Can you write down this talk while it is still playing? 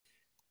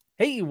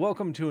Hey,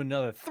 welcome to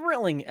another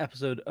thrilling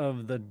episode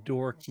of The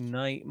Dork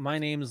Knight. My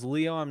name is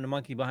Leo. I'm the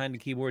monkey behind the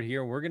keyboard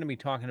here. We're going to be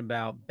talking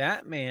about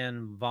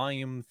Batman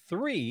Volume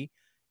 3,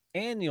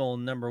 Annual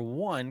Number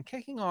 1,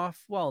 kicking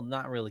off, well,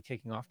 not really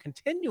kicking off,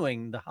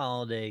 continuing the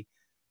holiday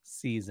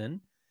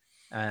season.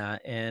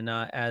 And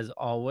as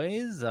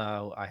always,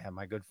 I have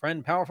my good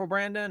friend, Powerful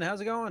Brandon.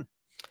 How's it going?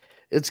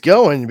 It's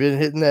going. Been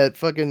hitting that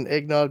fucking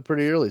eggnog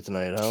pretty early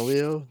tonight, huh,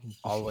 Leo?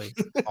 Always,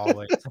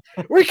 always.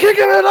 We're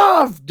kicking it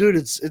off, dude.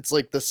 It's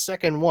like the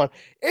second one.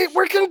 Hey,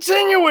 we're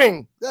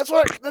continuing. That's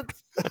what.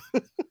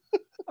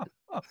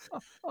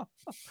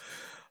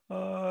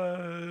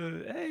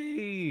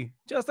 Hey,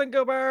 Justin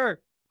Cooper.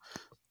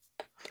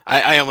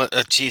 I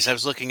almost, geez, I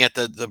was looking at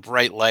the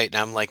bright light and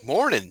I'm like,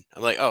 morning.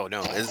 I'm like, oh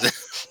no, I'm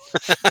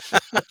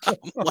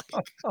like,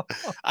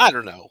 I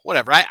don't know,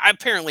 whatever. I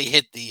apparently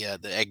hit the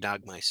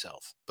eggnog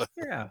myself, but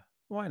Yeah,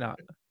 why not?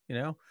 You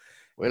know,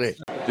 Wait,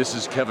 This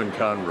is Kevin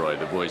Conroy,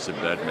 the voice of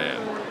Batman.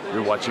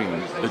 You're watching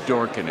The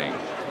Dorkening.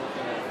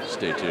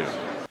 Stay tuned.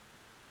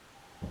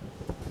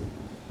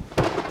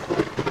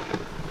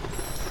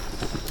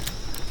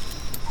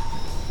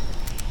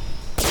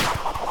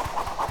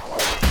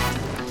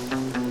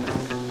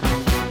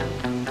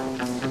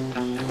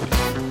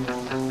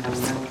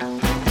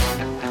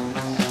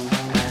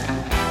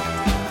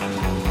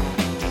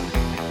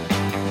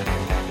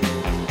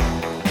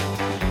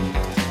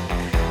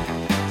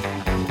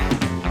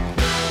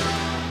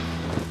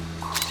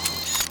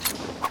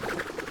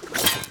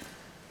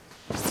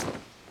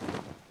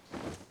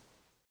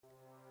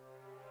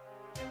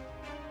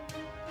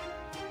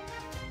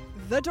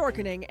 The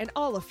Dorkening and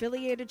all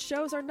affiliated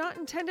shows are not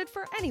intended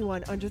for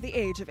anyone under the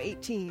age of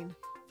 18.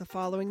 The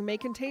following may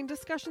contain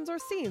discussions or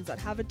scenes that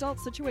have adult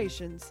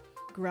situations,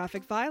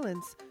 graphic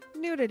violence,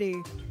 nudity,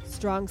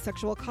 strong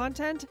sexual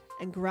content,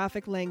 and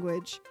graphic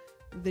language.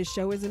 This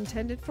show is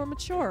intended for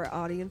mature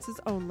audiences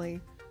only.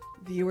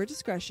 Viewer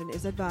discretion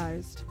is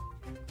advised.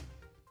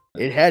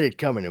 it had it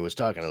coming. It was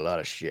talking a lot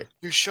of shit.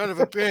 you son of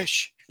a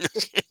bitch.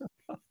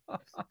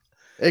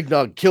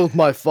 Eggnog killed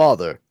my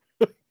father.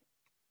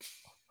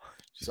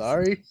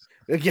 Sorry.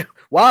 Yeah,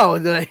 wow,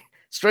 did I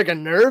strike a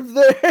nerve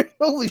there?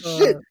 Holy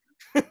shit.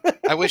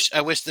 I wish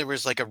there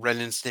was like a Ren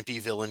and Snippy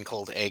villain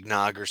called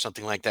Eggnog or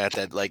something like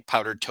that like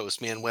Powdered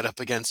Toast Man went up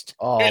against.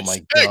 Oh It's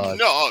my god.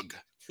 eggnog.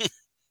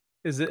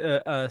 is it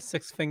a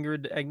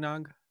six-fingered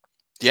eggnog?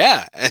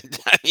 Yeah, and,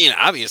 I mean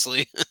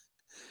obviously,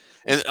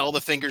 and all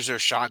the fingers are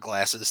shot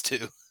glasses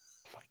too.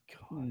 Oh my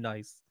god.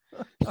 Nice.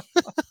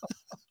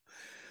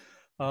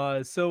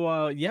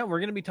 Yeah, we're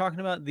gonna be talking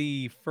about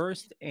the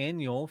first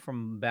annual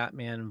from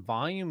Batman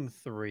Volume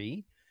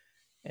 3.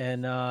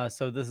 And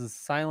so this is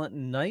Silent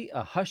Night.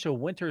 A hush of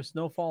winter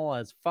snowfall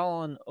has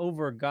fallen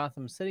over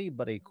Gotham City,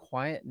 but a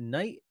quiet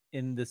night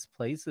in this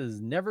place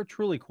is never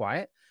truly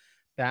quiet.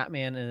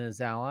 Batman and his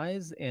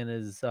allies and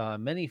his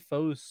many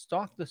foes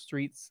stalk the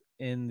streets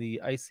in the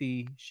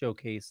icy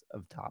showcase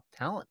of top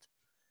talent.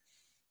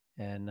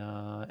 And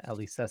at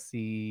least that's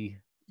the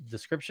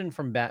description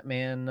from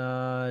Batman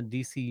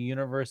DC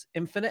Universe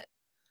Infinite.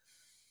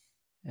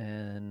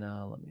 And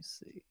let me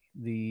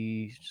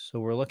see. So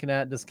we're looking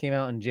at this came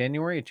out in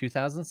January of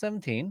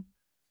 2017.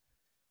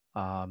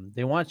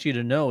 They want you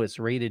to know it's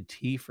rated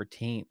T for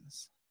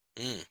teens.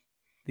 Mm.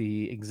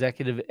 The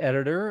executive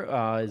editor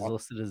is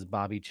listed as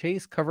Bobby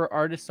Chase. Cover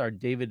artists are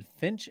David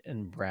Finch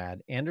and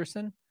Brad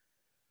Anderson.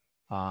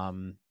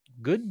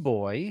 Good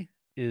Boy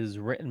is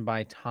written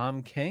by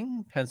Tom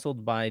King,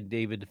 penciled by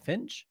David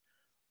Finch,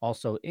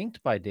 also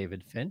inked by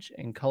David Finch,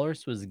 and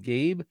colorist was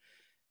Gabe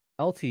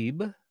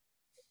Eltieb.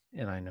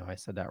 And I know I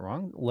said that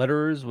wrong.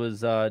 Letterers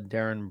was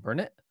Darren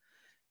Burnett,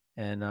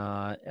 and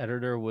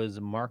editor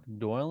was Mark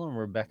Doyle and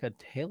Rebecca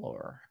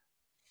Taylor.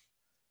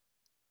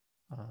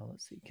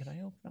 Let's see. Can I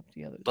open up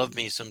the other? Love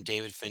me some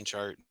David Finch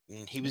art.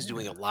 And he was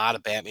doing a Yeah. lot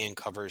of Batman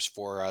covers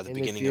for the And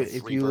beginning if of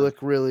you Rebirth. look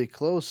really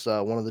close,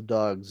 one of the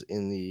dogs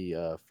in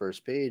the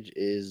first page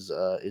is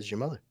your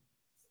mother.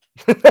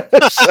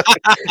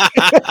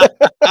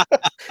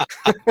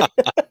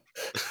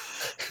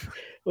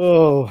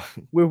 Oh,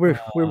 we're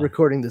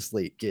recording this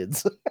late,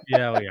 kids.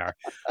 Yeah, we are.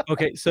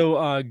 Okay,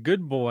 so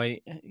Good Boy.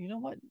 You know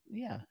what?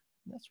 Yeah,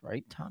 that's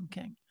right. Tom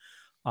King.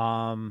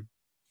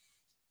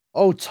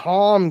 Oh,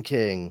 Tom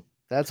King.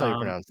 That's how you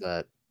Tom. pronounce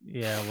that.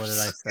 Yeah, what did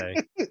I say?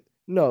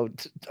 No,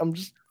 I'm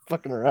just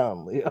fucking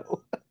around,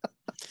 Leo.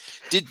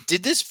 Did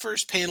this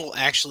first panel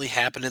actually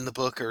happen in the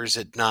book, or is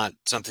it not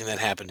something that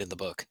happened in the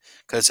book?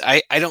 Because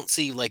I don't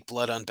see like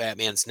blood on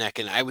Batman's neck,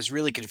 and I was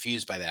really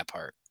confused by that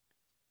part.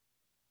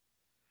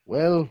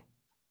 Well,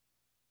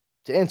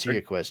 to answer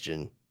your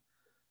question,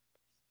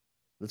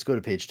 let's go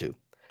to page 2.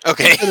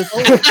 Okay.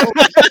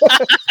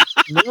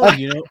 No,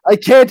 you know, I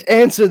can't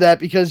answer that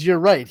because you're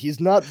right. He's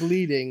not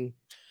bleeding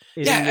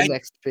Yeah, in the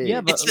next page.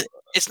 yeah, but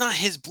It's not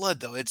his blood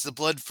though. It's the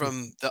blood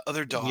from the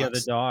other dogs. the other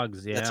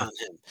dogs. That's Yeah. on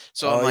him.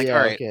 So Oh, I'm like, yeah, all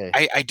right. okay.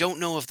 I don't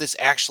know if this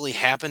actually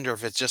happened or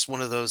if it's just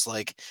one of those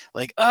like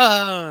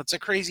it's a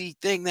crazy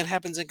thing that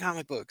happens in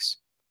comic books.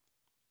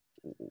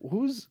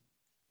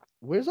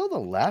 Where's all the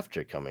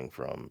laughter coming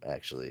from,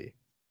 actually?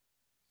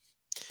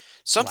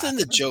 Something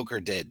the Laughter. Joker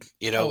did.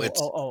 Oh,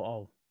 It's oh, oh,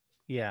 oh.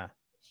 Yeah.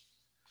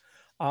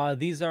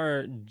 These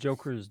are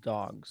Joker's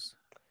dogs.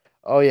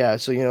 Oh yeah,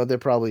 so they're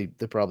probably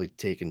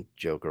taking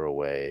Joker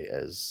away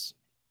as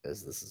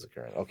this is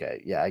occurring.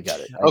 Okay, yeah, I got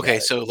it. I got okay.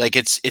 it. So like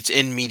it's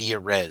in media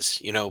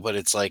res, but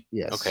it's like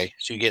Yes. okay.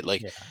 So you get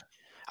like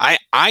Yeah.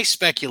 I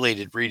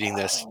speculated reading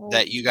this Oh,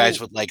 that you guys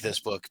oh, would like this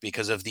book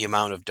because of the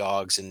amount of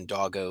dogs and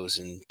doggos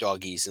and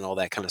doggies and all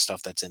that kind of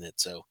stuff that's in it.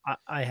 So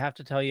I have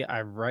to tell you, I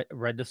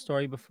read the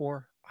story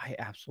before. I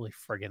absolutely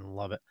friggin'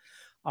 love it.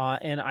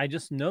 And I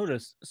just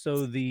noticed,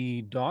 so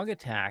the dog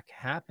attack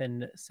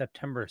happened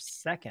September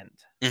 2nd.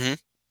 mhm.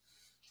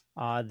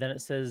 Then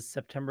it says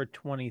September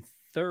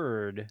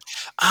 23rd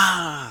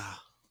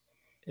Ah,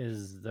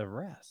 is the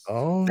rest.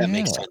 Oh that yeah.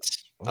 makes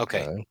sense.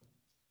 Okay. Okay.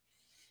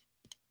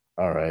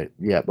 All right.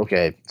 Yeah.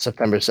 Okay.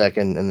 September 2nd,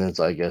 and then it's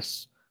I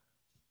guess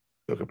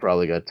Joker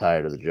probably got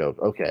tired of the joke.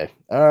 Okay.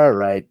 All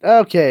right.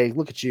 Okay.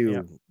 Look at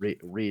Yep. you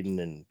reading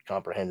and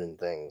comprehending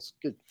things.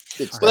 Good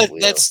I Well, stuff, know.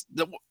 Leo. that's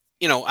the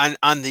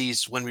on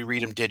these when we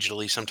read them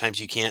digitally, sometimes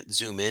you can't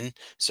zoom in.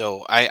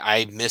 So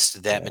I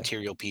missed that Yeah.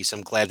 material piece.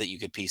 I'm glad that you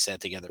could piece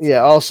that together for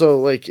Yeah. me. Also,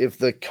 like if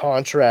the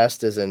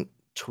contrast isn't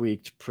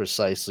tweaked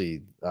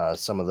precisely,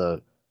 some of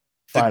the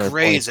The finer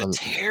gray points is a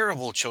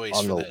terrible choice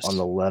on for the this.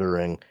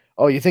 lettering.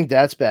 Oh, you think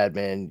that's bad,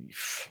 man?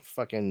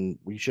 Fucking,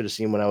 we should have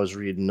seen when I was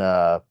reading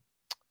uh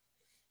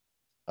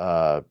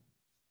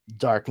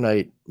Dark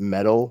Knight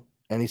Metal.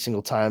 Any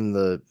single time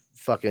the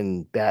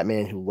fucking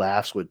Batman who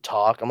laughs would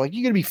talk, I'm like,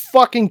 you gotta be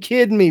fucking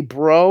kidding me,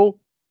 bro.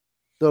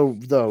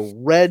 The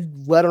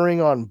red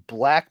lettering on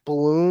black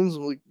balloons.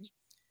 I'm like,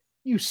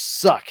 you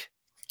suck.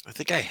 I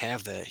think I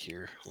have that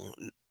here.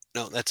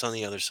 No, that's on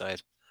the other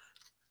side.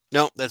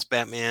 No, that's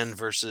Batman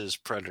versus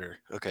Predator.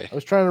 Okay. I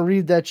was trying to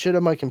read that shit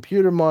on my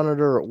computer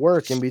monitor at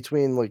work in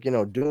between, like,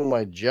 doing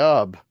my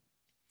job.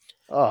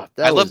 Oh, I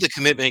that love the was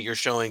commitment you're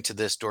showing to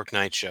this Dork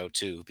Knight show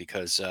too,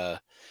 because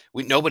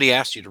we nobody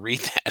asked you to read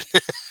that.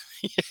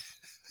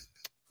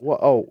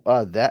 well.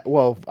 Oh, that.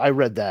 Well, I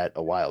read that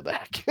a while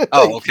back.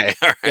 Oh, okay,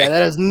 all Yeah, right.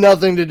 that has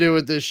nothing to do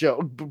with this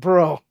show,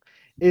 bro.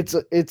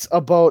 It's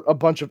about a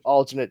bunch of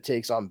alternate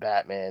takes on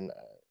Batman.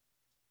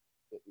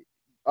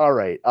 All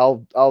right,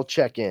 I'll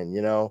check in.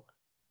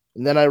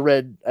 And then I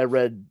read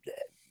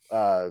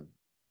uh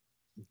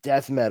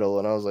death metal,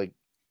 and I was like,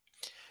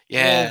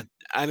 Yeah,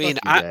 I fuck mean,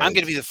 you I'm gonna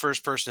guys. be the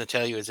first person to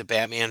tell you as a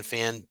Batman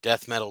fan,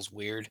 death metal's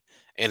weird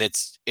and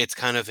it's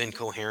kind of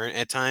incoherent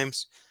at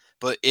times,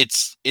 but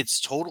it's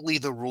totally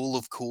the rule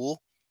of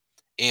cool.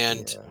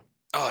 And Yeah.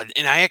 oh,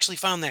 and I actually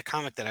found that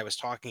comic that I was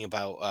talking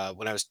about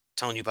when I was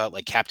telling you about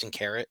like Captain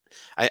Carrot.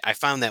 I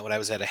found that when I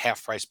was at a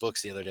half price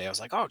books the other day. I was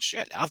like, oh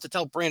shit, I'll have to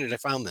tell Brandon I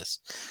found this.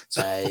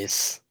 So,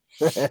 Nice.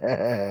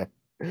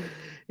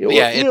 Yeah, but well,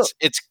 yeah,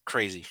 it's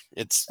crazy.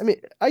 It's I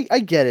mean, I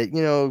get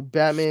it.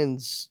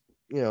 Batman's,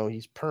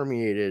 he's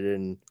permeated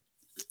and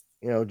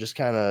just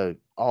kind of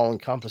all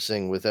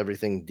encompassing with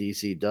everything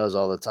DC does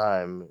all the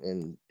time.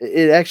 And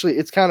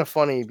it's kind of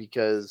funny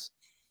because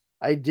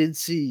I did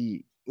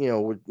see,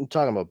 we're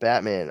talking about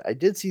Batman. I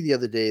did see the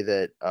other day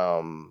that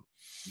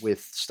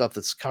with stuff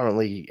that's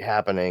currently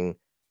happening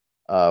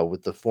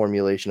with the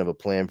formulation of a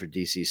plan for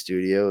DC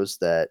Studios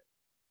that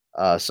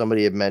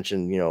somebody had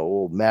mentioned,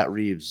 well, Matt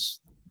Reeves'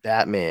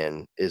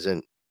 Batman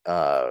isn't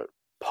uh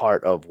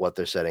part of what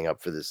they're setting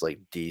up for this like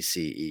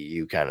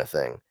DCEU kind of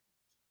thing.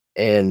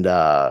 And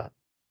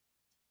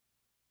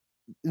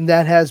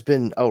that has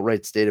been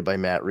outright stated by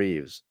Matt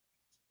Reeves.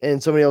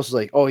 And somebody else was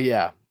like, "Oh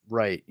yeah,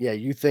 right. Yeah,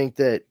 you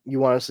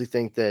honestly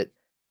think that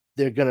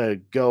they're gonna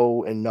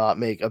go and not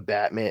make a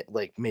Batman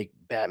like make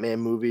Batman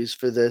movies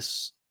for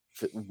this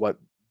for what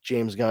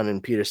James Gunn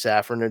and Peter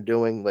Safran are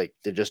doing? Like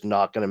they're just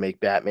not gonna make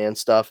Batman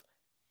stuff?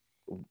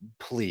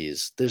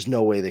 Please, there's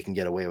no way they can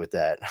get away with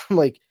that." I'm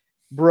like,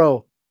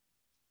 bro,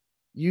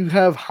 you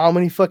have how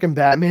many fucking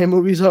Batman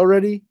movies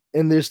already?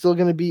 And there's still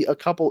gonna be a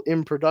couple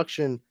in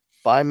production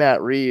by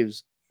Matt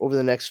Reeves over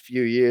the next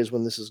few years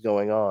when this is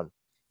going on.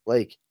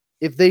 Like,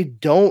 if they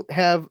don't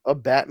have a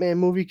Batman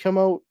movie come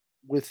out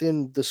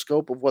within the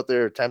scope of what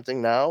they're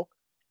attempting now,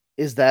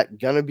 is that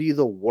gonna be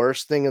the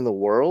worst thing in the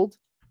world?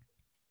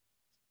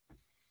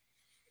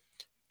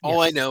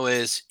 all I Yes. know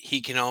is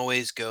he can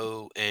always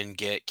go and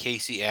get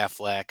Casey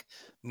Affleck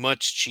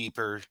much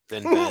cheaper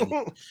than Ben.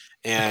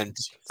 And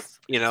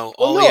Well,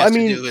 all he no, I has to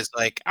mean, do is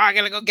like, "Oh, I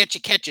gotta go get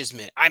your catcher's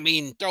mitt. I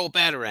mean, throw a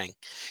batarang."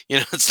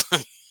 It's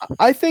like,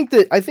 I think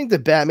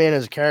that Batman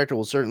as a character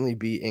will certainly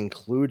be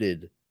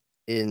included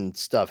in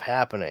stuff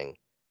happening.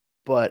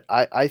 But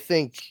I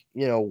think,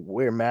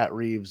 where Matt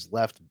Reeves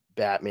left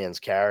Batman's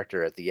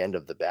character at the end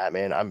of the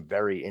Batman, I'm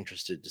very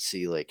interested to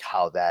see, like,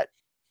 how that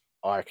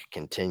arc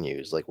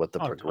continues, like, what the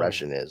Oh, totally.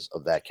 progression is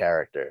of that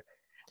character.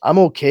 I'm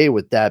okay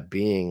with that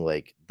being,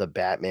 like, the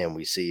Batman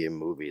we see in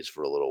movies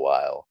for a little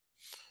while.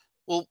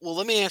 well,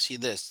 let me ask you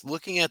this.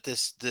 Looking at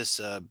this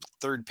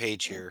third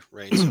page here,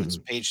 right? So it's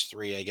page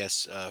 3, I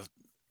guess.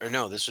 Or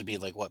no, this would be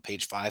like what,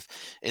 page 5,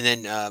 and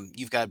then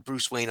you've got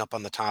Bruce Wayne up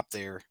on the top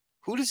there.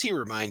 Who does he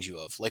remind you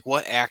of? Like,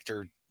 what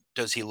actor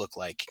does he look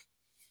like?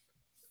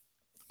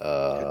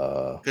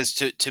 Because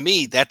to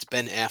me, that's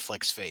Ben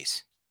Affleck's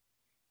face.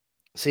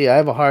 See, I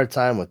have a hard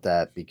time with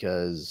that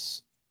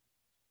because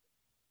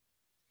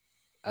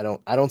I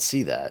don't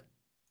see that.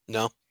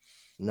 No,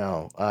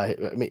 No, I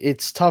mean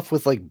it's tough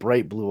with like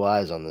bright blue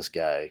eyes on this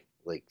guy.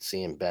 Like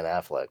seeing Ben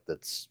Affleck,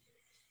 that's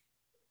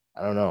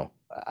I don't know.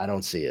 I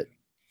don't see it.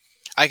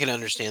 I can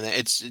understand that.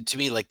 It's to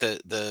me like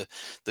the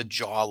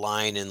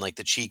jawline and like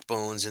the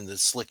cheekbones and the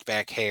slicked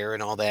back hair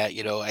and all that.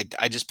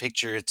 I just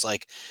picture it's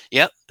like,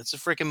 yep, it's a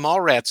freaking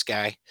Mallrats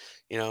guy.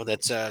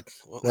 That's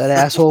That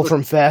asshole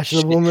from Sh-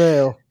 Fashionable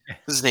Mail,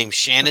 what's his name?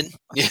 Shannon.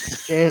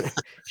 Yeah,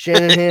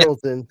 Shannon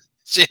Hamilton.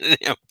 Shannon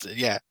Hamilton.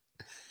 Yeah.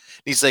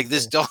 He's like,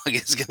 this Yeah. dog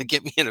is gonna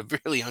get me in a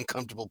really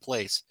uncomfortable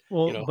place.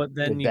 Well, You know. but In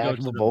the then you go back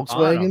of to a the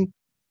bottom.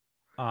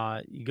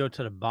 Volkswagen. You go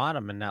to the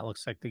bottom, and that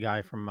looks like the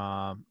guy from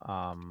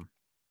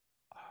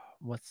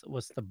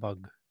what's the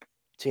bug?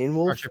 Teen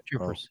Wolf. Starship Oh.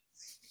 Troopers.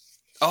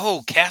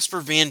 Oh,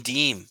 Casper Van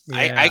Diem.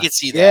 I Yeah. could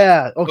see that.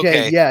 Yeah. Okay.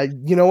 Okay. Yeah.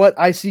 You know what?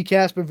 I see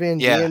Casper Van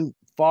Yeah. Dien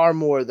far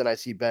more than I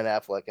see Ben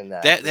Affleck in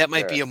that. for That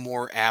might be sure. a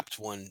more apt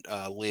one,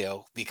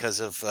 Leo, because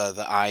of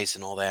the eyes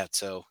and all that.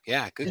 So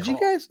yeah, good Did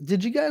call.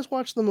 you guys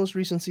watch the most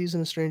recent season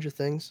of Stranger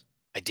Things?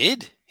 I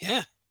did.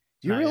 Yeah.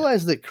 Do you Not yet.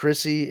 realize that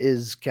Chrissy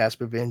is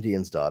Casper Van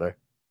Dien's daughter?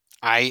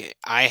 I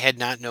had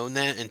not known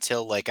that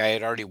until like I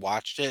had already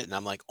watched it, and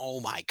I'm like, oh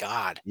my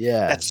god,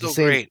 Yeah, that's the so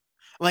same great.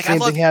 I'm like, I same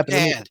love thing you, happened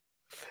to me. Dad.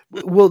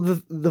 Well,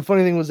 the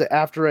funny thing was that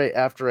after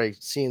I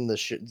seen the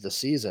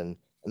season,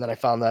 and then I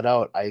found that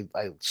out, I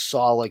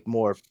saw like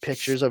more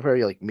pictures of her,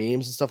 like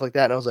memes and stuff like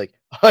that, and I was like,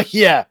 oh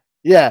yeah,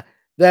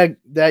 that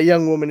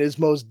young woman is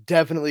most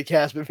definitely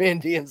Casper Van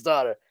Dien's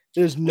daughter.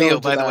 There's no Leo,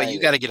 by the way, denying you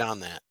it. got to get on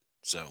that.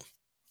 So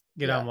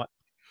Get Yeah. on what?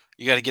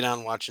 you got to get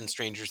on watching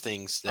Stranger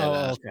Things that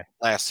Oh, okay.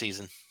 last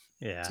season.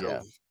 Yeah.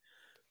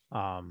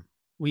 Yeah.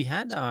 We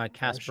had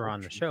Casper Starship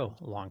on the show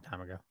a long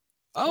time ago.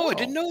 Oh, I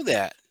didn't know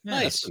that. Yeah.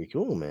 Nice. That's pretty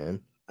cool,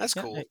 man. That's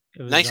Yeah, cool. it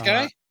was, Nice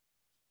guy.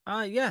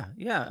 Yeah.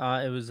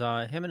 It was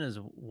him and his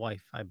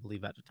wife, I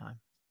believe, at the time.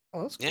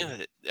 Oh, that's cool.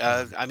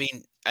 Yeah. I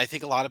mean, I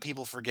think a lot of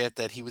people forget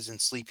that he was in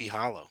Sleepy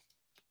Hollow.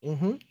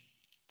 Mm-hmm.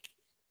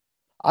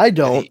 I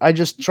don't. he- I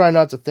just try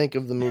not to think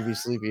of the movie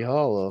Sleepy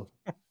Hollow.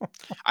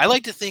 I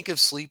like to think of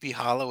Sleepy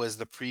Hollow as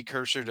the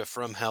precursor to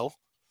From Hell,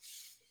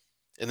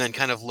 and then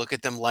kind of look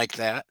at them like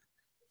that.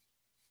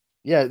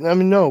 Yeah, I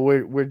mean, no,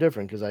 we're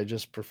different because I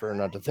just prefer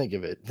not to think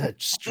of it.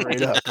 That's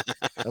straight up.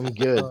 I'm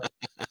good.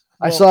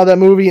 I Well, saw that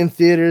movie in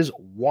theaters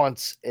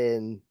once,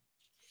 and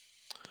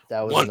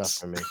that was enough Once.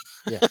 for me.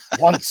 Yeah,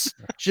 once.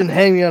 Shouldn't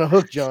hang me on a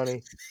hook,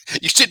 Johnny.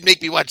 You should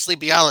make me watch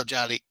Sleepy Hollow,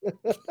 Johnny.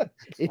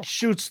 It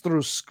shoots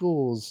through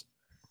schools.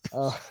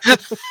 well,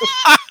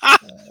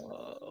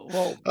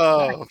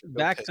 Oh,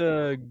 back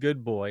to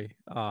Good Boy.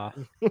 Try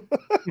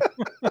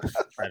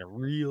to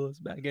reel us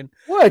back in.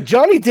 What?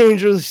 Johnny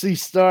Dangerously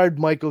starred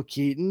Michael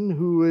Keaton,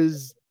 who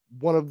is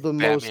one of the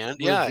most Batman,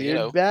 yeah,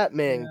 revered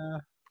Batman Yeah.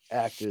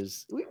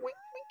 actors. We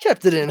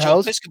kept it in Joe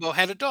house Piscopo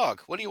had a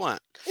dog. What do you want?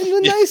 in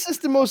the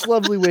nicest and most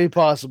lovely way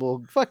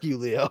possible. Fuck you,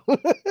 Leo.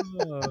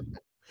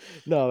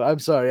 No, I'm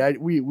sorry.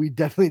 We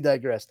definitely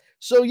digress.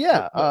 So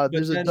yeah, But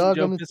there's a then dog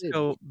Joe on the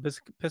table.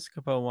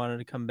 Piscopo wanted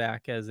to come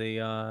back as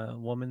a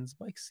woman's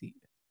bike seat.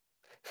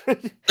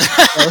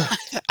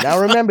 Now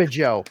remember,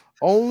 Joe,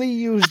 only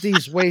use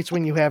these weights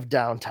when you have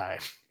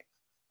downtime.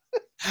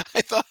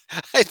 I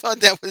thought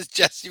that was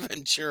Jesse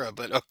Ventura,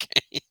 but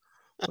okay.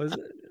 Was it?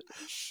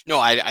 No,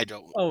 I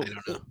don't. Oh, I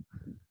don't know.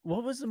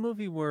 What was the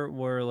movie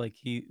where like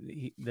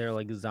they're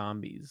like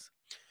zombies?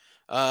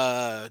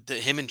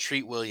 Him and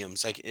Treat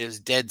Williams, like it was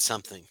Dead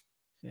something,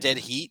 Dead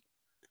Yeah. Heat.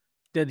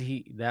 Dead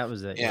Heat. That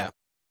was it. Yeah.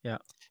 Yeah.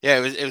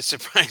 Yeah, it was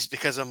surprised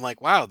because I'm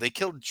like, wow, they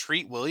killed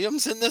Treat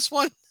Williams in this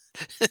one,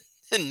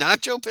 and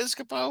not Joe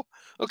Piscopo.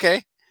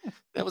 Okay,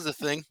 that was a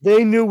thing.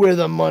 They knew where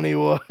the money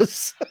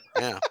was.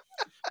 Yeah.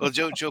 Well,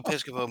 Joe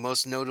Piscopo,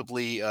 most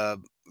notably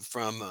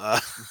from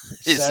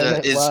his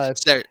Saturday Night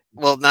Live.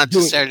 well, not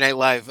Doing- just Saturday Night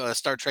Live,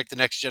 Star Trek: The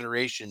Next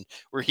Generation,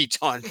 where he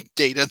taught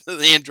Data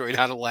the android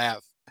how to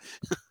laugh.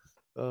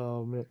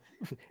 Oh man,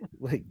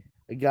 like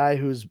a guy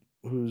who's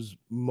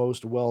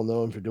most well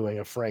known for doing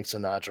a Frank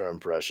Sinatra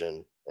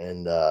impression,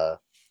 and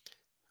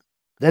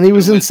then he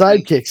was in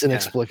Sidekicks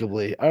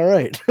inexplicably. All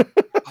right.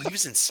 Oh, he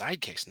was in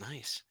Sidekicks.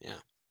 Nice. Yeah.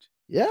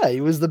 Yeah,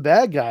 he was the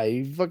bad guy.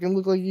 He fucking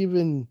looked like he'd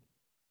been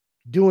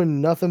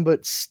doing nothing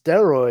but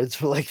steroids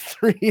for like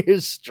 3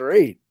 years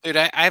straight. Dude,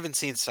 I haven't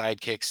seen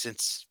Sidekicks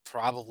since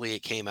probably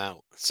it came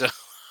out. So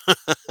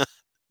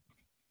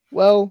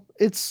Well,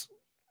 it's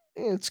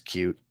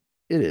cute.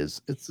 It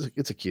is.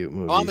 It's a cute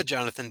movie. well, I'm a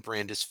Jonathan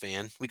Brandis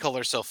fan. We call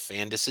ourselves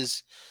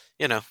Fandises.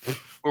 You know,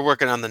 we're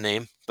working on the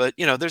name, but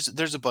you know, there's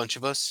a bunch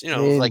of us. You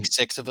know, Man, like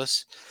 6 of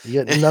us.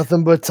 You got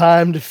nothing but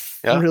time to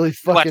Yeah. really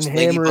Watch fucking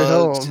hammer it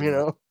Ladybugs home, you and-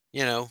 know.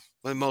 You know,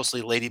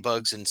 mostly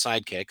Ladybugs and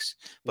Sidekicks.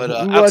 But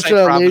We watch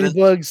outside Providence,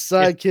 Ladybugs,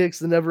 Sidekicks,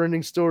 The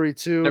Never-Ending Story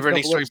 2, Never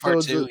Ending couple Story Part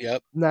episodes 2. of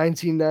Yep.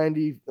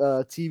 1990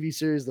 TV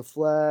series The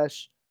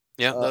Flash.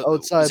 Yeah, was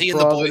outside he in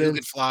The Boy Who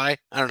Could Providence. Fly?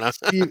 I don't know.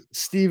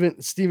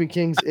 Stephen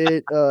King's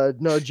It.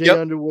 No, Jay Yep.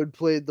 Underwood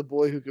played the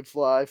boy who could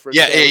fly. Fred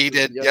Yeah, Savage he was the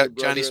did. younger Yep, Johnny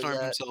brother in Storm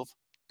that. himself.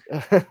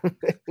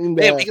 and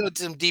Man, we go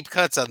to some deep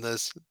cuts on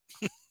this.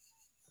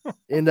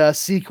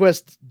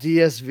 Sequest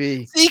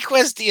DSV.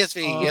 Sequest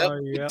DSV. Yep.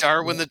 Yep,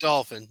 Darwin the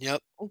Dolphin.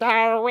 Yep.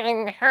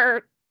 Darwin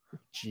hurt.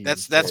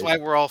 That's Jesus. why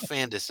we're all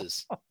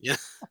fanduses. Yeah.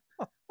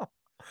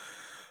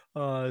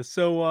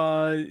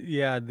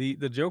 Yeah,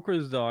 the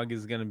Joker's dog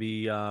is gonna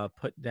be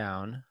put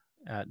down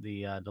at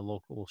the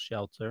local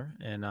shelter,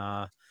 and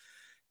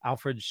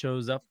Alfred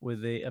shows up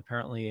with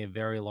apparently a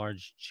very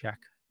large check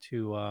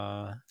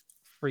to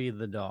free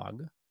the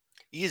dog.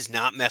 He is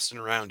not messing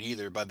around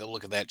either by the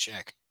look of that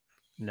check.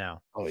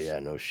 No, Oh yeah,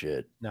 no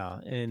shit. no,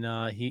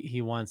 and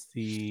he wants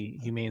the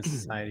Humane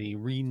Society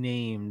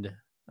renamed.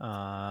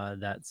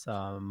 That's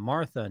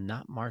Martha,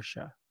 not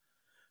Marcia.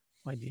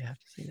 Why do you have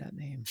to say that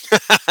name?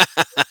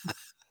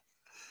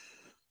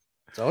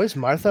 It's always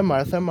Martha,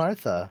 Martha,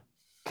 Martha.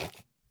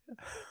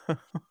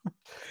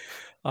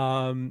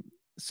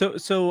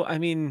 So I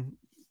mean,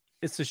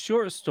 it's a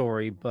short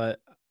story, but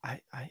I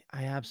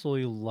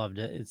absolutely loved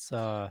it. It's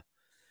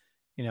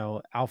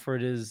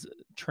Alfred is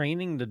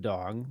training the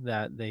dog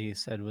that they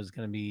said was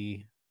going to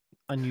be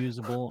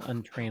unusable,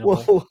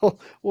 untrainable.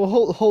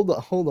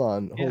 Hold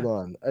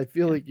on. I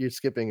feel Yeah. like you're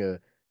skipping a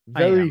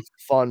I am. very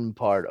fun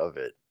part of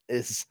it.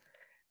 Is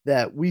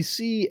that we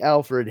see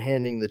Alfred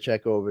handing the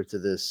check over to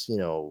this,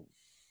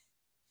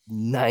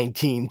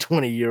 19,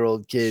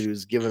 20-year-old kid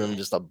who's giving him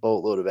just a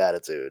boatload of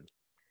attitude.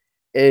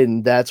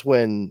 And that's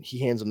when he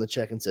hands him the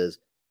check and says,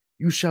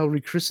 "You shall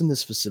rechristen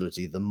this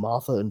facility the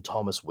Martha and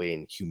Thomas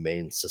Wayne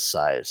Humane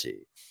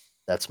Society."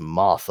 That's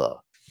Martha,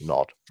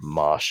 not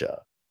Marsha.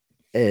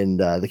 And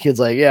the kid's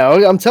like, "Yeah,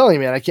 I'm telling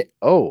you, man, I can't."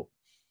 Oh,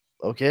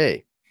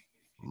 okay,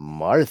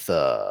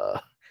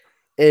 Martha.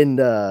 And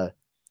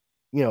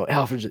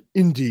Alfred's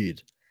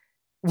indeed.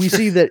 We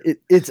see that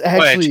it's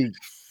actually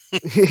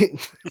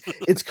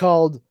it's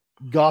called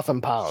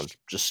Gotham Pound,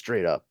 just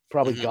straight up,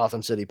 probably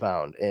Gotham City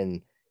Pound,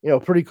 and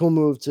pretty cool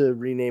move to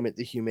rename it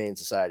the Humane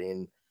Society,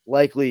 and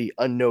likely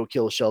a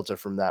no-kill shelter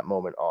from that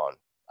moment on.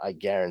 I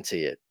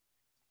guarantee it.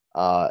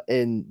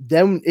 And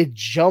then it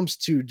jumps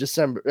to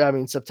September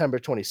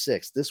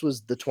 26th. This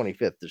was the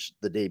 25th,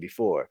 the day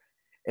before,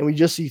 and we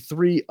just see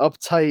three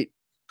uptight,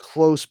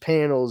 close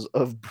panels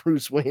of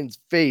Bruce Wayne's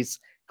face,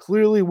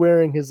 clearly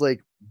wearing his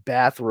like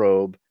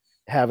bathrobe,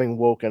 having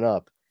woken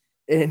up,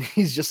 and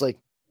he's just like,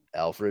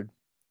 Alfred,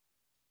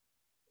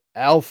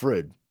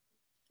 Alfred,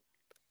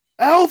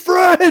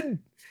 Alfred,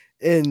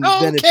 and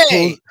then it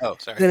Okay. pulls. Oh,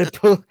 sorry. Then it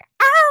pulls.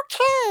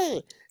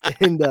 Okay,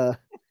 and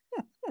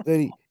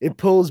then it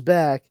pulls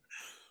back,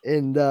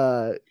 and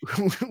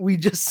we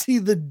just see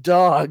the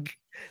dog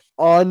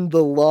on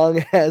the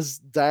long ass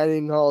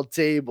dining hall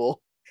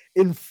table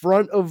in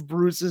front of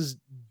Bruce's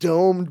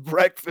domed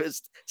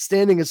breakfast,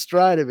 standing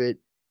astride of it,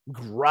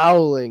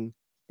 growling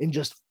and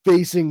just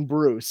facing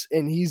Bruce.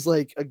 And he's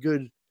like a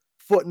good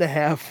foot and a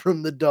half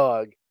from the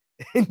dog.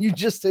 And you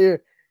just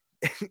hear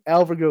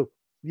Alfred go,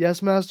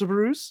 "Yes, Master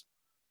Bruce?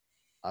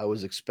 I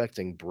was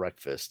expecting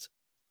breakfast."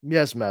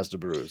 "Yes, Master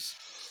Bruce.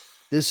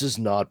 This is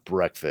not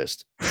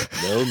breakfast."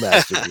 "No,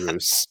 Master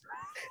Bruce."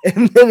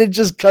 And then it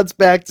just cuts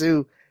back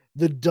to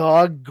the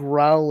dog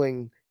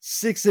growling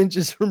 6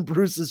 inches from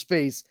Bruce's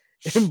face,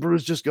 and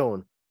Bruce just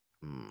going,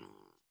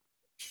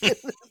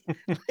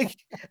 like,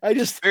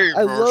 Very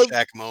I love.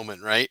 Rorschach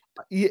moment, right?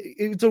 Yeah,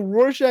 it's a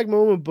Rorschach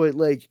moment, but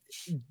like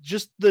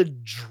just the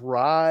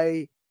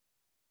dry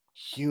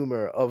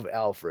humor of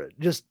Alfred.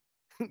 Just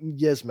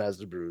yes,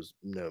 Master Bruce.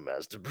 No,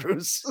 Master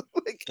Bruce.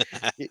 Like,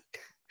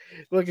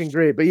 looking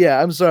great. But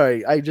yeah, I'm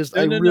sorry. I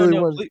really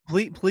No.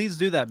 want. Please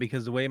do that,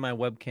 because the way my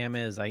webcam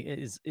is,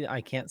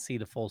 I can't see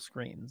the full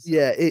screen. So.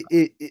 Yeah,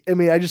 I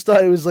mean, I just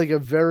thought it was like a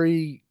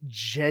very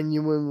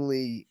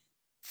genuinely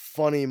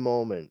funny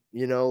moment,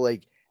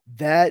 like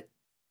that,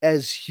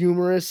 as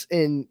humorous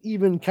and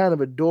even kind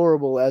of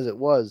adorable as it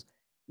was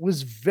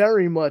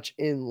very much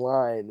in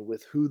line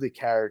with who the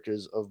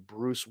characters of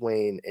Bruce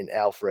Wayne and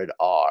Alfred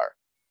are.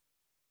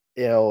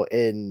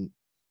 And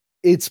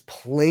it's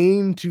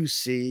plain to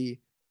see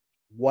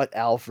what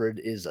Alfred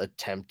is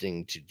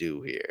attempting to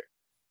do here.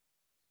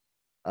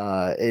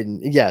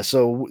 And yeah,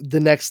 so the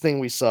next thing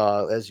we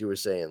saw, as you were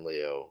saying,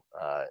 Leo,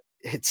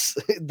 it's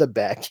the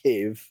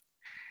Batcave,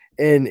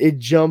 and it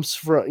jumps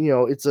from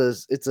it's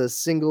a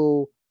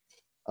single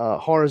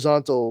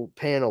horizontal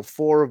panel,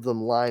 four of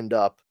them lined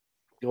up,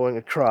 going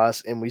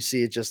across, and we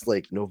see it just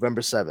like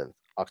November 7th,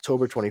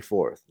 October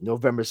 24th,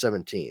 November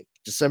 17th,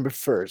 December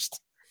 1st,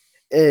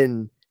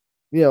 and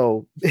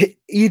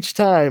each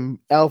time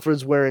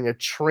Alfred's wearing a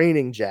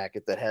training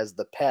jacket that has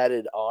the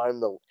padded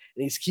arm, and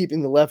he's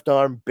keeping the left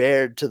arm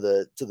bared to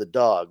the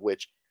dog,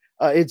 which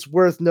it's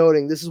worth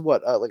noting. This is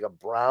what like a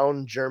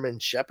brown German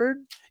Shepherd.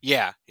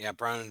 Yeah,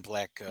 brown and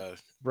black.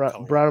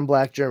 Brown and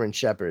black German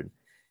Shepherd,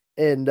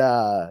 and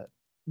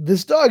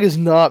this dog is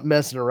not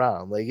messing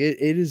around. Like it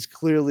is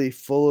clearly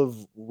full of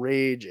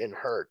rage and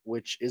hurt,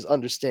 which is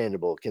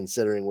understandable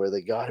considering where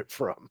they got it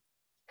from.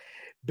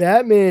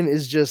 Batman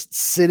is just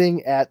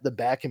sitting at the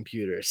back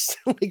computer,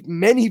 like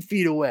many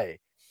feet away,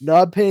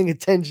 not paying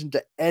attention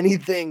to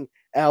anything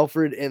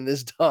Alfred and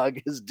this dog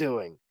is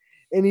doing.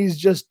 And he's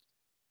just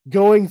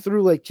going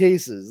through like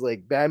cases.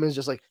 Like Batman's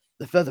just like,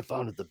 the feather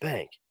found at the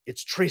bank.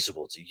 It's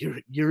traceable to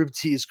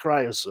Euriptes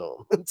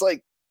cryosome. It's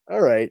like,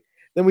 all right.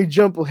 Then we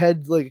jump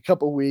ahead like a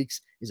couple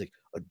weeks. He's like,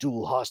 a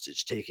dual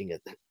hostage taking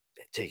at the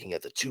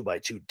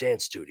 2x2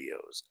 dance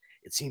studios.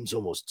 It seems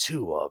almost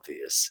too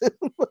obvious.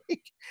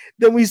 Like,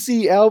 then we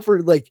see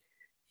Alfred like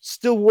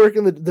still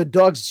working the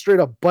dog's straight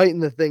up biting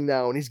the thing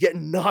now, and he's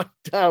getting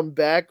knocked down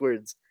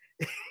backwards.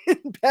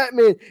 And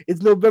Batman,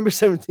 it's November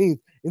 17th,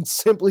 and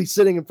simply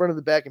sitting in front of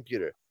the back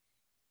computer.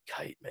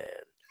 Kite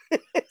Man.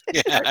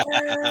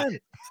 Yeah.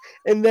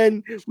 And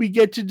then we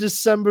get to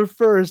December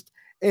 1st,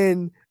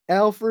 and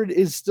Alfred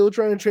is still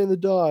trying to train the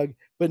dog,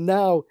 but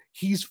now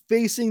he's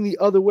facing the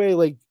other way,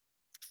 like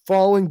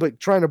falling, but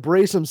trying to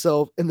brace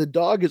himself. And the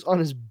dog is on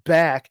his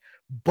back,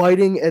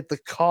 biting at the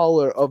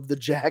collar of the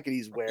jacket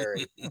he's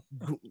wearing.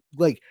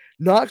 Like,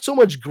 not so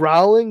much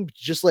growling,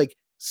 just like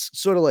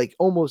sort of like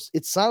almost,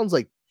 it seems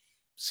like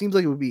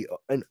it would be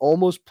an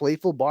almost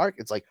playful bark.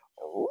 It's like,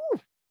 oh,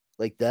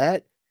 like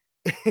that.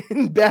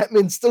 And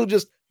Batman's still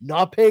just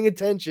not paying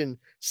attention,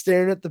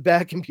 staring at the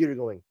back computer,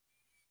 going,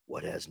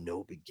 what has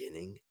no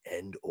beginning,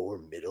 end, or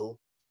middle?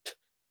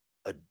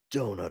 A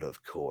donut,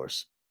 of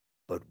course.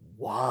 But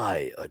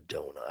why a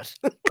donut?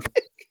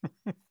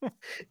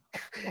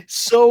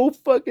 So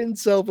fucking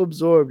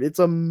self-absorbed. It's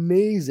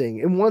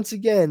amazing. And once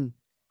again,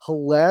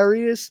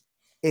 hilarious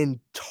and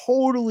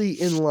totally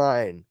in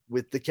line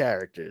with the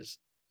characters.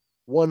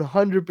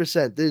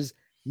 100%. There's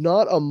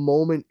not a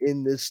moment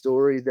in this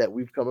story that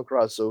we've come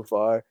across so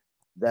far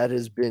that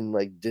has been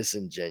like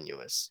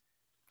disingenuous.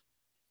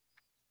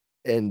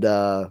 And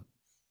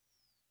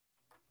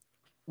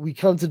we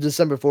come to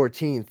December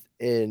 14th,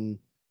 and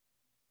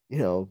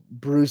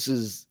Bruce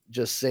is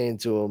just saying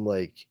to him,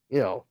 like,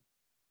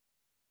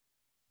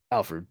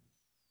 Alfred,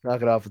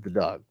 knock it off with the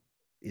dog.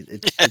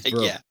 It's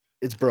broken. Yeah.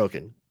 It's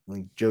broken.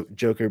 Like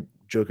Joker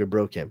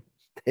broke him.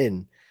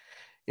 And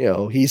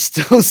he's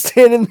still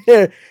standing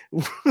there.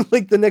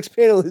 Like, the next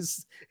panel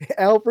is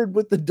Alfred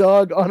with the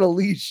dog on a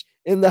leash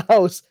in the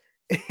house.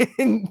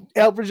 And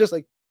Alfred's just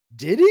like,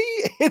 did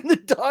he? And the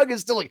dog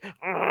is still like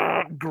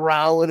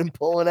growling and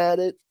pulling at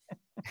it.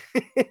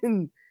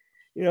 And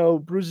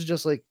Bruce is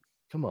just like,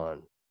 come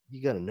on,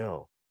 you gotta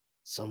know,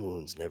 some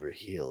wounds never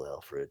heal,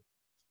 Alfred.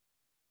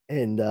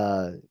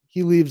 And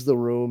he leaves the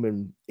room,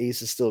 and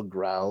Ace is still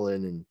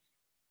growling.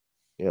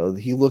 And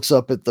he looks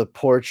up at the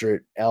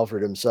portrait,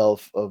 Alfred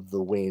himself, of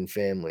the Wayne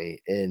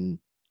family, and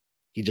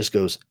he just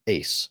goes,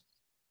 Ace,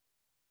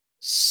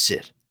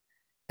 sit.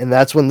 And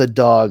that's when the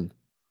dog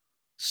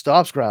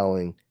stops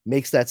growling,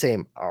 makes that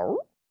same ow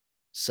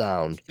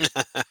sound,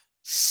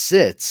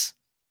 sits,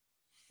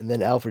 and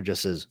then Alfred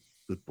just says,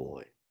 good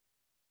boy.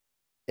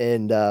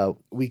 And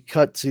we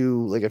cut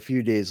to like a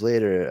few days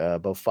later,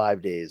 about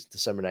 5 days,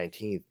 December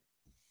 19th,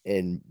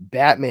 and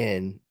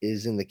Batman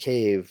is in the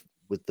cave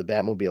with the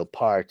Batmobile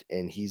parked,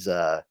 and he's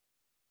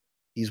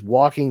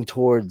walking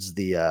towards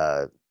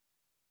the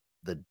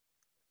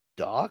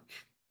dock,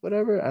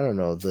 whatever, I don't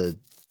know, the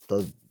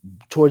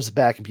towards the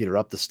back computer,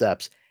 up the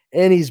steps,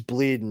 and he's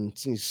bleeding.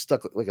 He's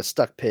stuck like a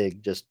stuck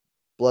pig, just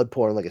blood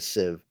pouring like a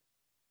sieve.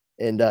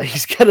 And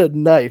he's got a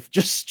knife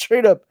just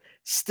straight up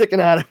sticking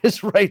out of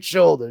his right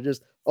shoulder.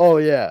 Just, oh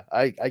yeah,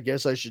 I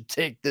guess I should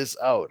take this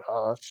out,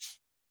 huh?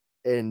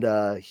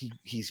 And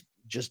he's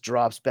just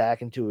drops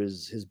back into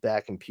his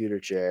back computer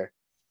chair.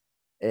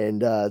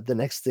 And the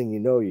next thing you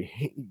know,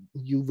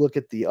 you look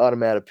at the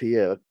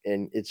automatopoeia,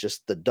 and it's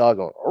just the dog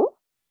going, oh,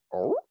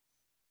 oh,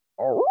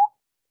 oh,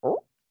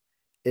 oh.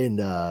 And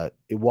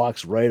it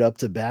walks right up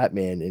to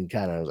Batman and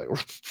kind of like,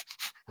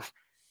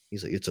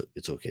 he's like,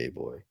 it's okay,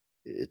 boy,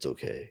 it's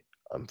okay,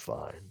 I'm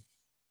fine,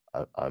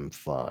 I'm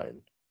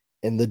fine.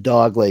 And the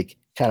dog like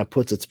kind of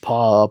puts its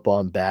paw up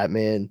on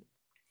Batman.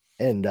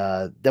 And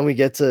then we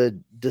get to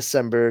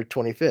December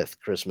 25th,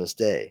 Christmas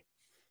Day,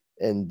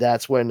 and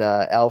that's when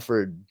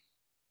Alfred,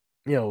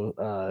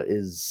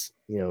 is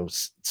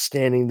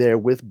standing there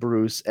with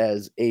Bruce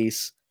as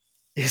Ace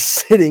is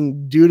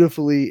sitting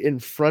dutifully in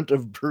front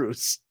of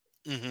Bruce.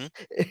 Mm-hmm.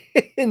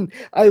 And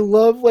I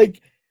love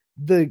like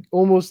the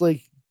almost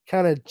like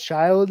kind of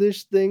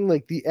childish thing,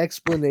 like the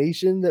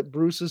explanation that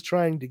Bruce is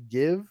trying to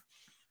give,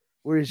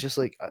 where he's just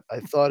like, I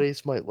thought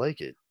Ace might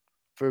like it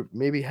for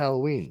maybe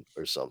Halloween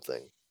or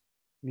something.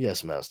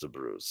 Yes, Master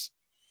Bruce.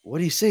 What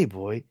do you say,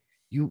 boy?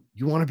 You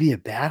want to be a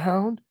bat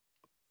hound?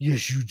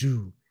 Yes, you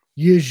do.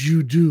 Yes,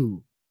 you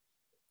do.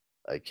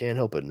 I can't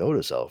help but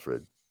notice,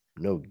 Alfred.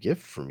 No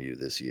gift from you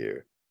this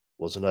year.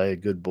 Wasn't I a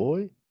good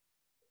boy?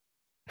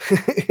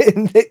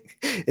 And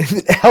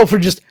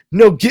Alfred just,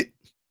 no gift.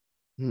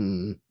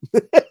 An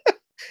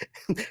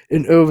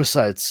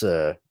oversight,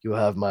 sir. You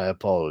have my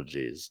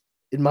apologies.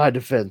 In my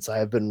defense, I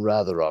have been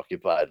rather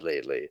occupied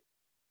lately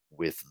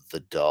with the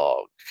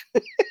dog.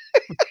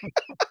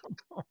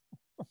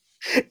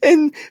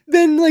 And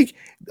then, like,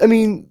 I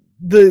mean,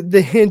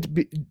 the hint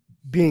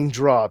being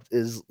dropped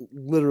is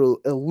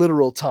a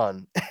literal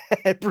ton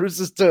at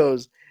Bruce's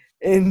toes.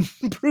 And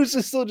Bruce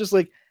is still just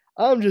like,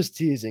 I'm just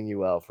teasing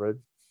you, Alfred.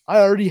 I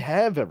already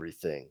have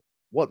everything.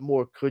 What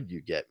more could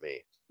you get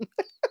me?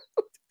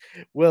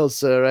 Well,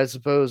 sir, I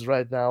suppose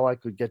right now I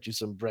could get you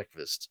some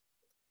breakfast.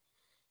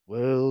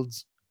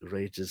 World's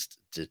greatest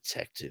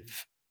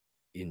detective.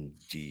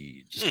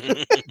 Indeed.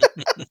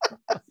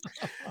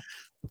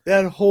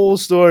 That whole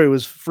story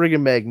was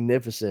friggin'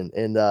 magnificent.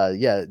 And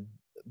yeah,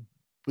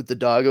 with the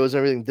doggos and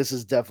everything, this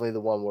is definitely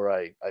the one where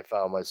I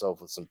found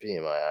myself with some pee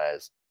in my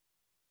eyes.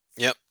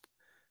 Yep.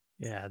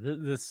 Yeah,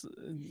 this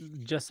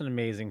just an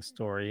amazing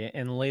story.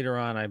 And later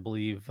on, I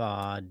believe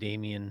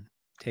Damien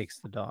takes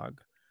the dog.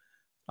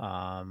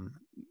 Um,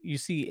 you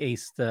see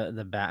Ace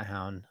the Bat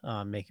Hound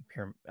make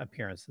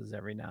appearances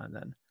every now and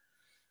then.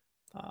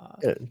 Uh,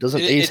 Yeah, And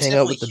doesn't Ace it's hang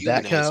out definitely with the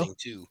bat cow? humanizing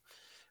too.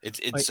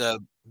 I,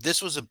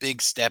 This was a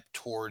big step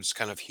towards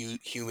kind of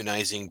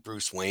humanizing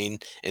Bruce Wayne,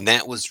 and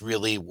that was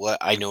really what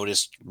I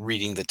noticed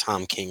reading the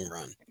Tom King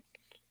run.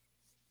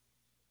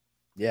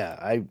 Yeah,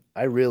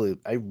 I really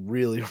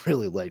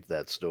really liked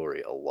that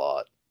story a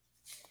lot.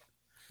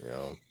 You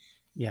know,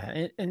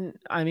 yeah, and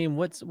I mean,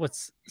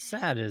 what's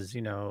sad is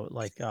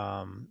like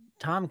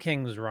Tom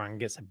King's run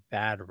gets a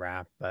bad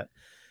rap, but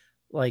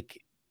like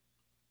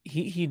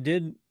he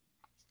did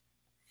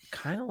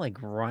kind of like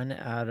run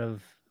out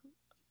of.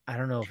 I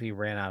don't know if he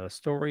ran out of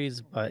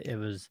stories, but it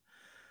was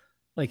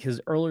like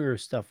his earlier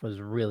stuff was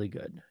really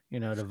good.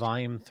 The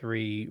volume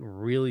 3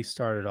 really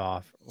started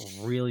off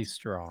really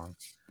strong.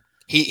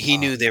 He Uh,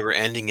 knew they were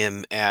ending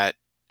him at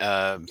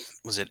uh,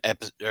 was it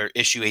or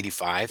issue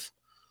 85?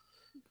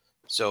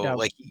 So yeah,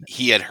 like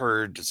he had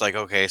heard it's like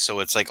okay, so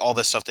it's like all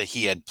this stuff that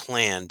he had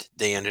planned,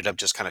 they ended up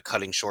just kind of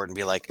cutting short and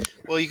be like,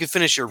 well, you can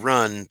finish your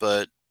run,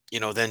 but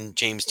then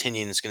James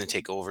Tinian is going to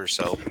take over.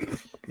 So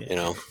you yeah.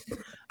 know,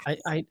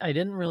 I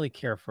didn't really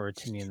care for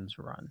Tinian's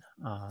run.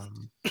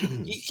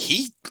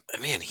 he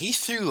man, he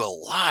threw a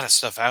lot of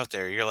stuff out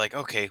there. You're like,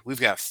 okay, we've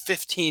got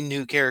 15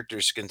 new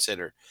characters to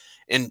consider,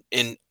 and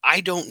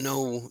I don't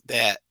know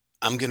that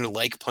I'm gonna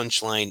like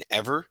Punchline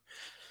ever.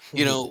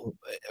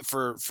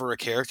 For a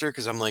character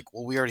because I'm like,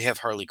 well, we already have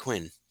Harley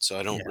Quinn, so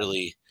I don't Yeah.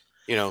 really,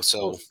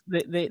 so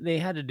Well, they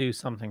had to do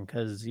something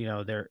because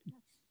they're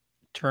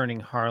turning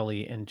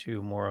Harley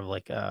into more of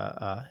like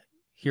a and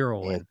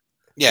heroine,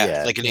 yeah,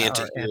 yeah, like an or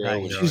anti-hero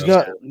and she's anti-hero.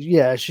 not.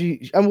 Yeah,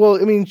 Yeah, well,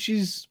 I mean,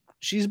 she's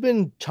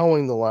been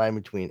towing the line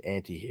between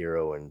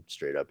anti-hero and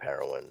straight up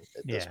heroine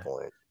at this yeah.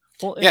 point.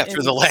 Well, yeah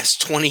for the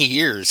last 20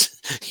 years.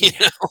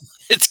 yeah,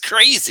 It's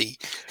crazy.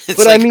 It's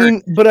But I like her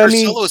mean, but I her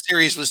mean, solo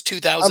series was I'm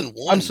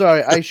 2001.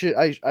 sorry.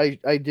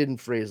 I didn't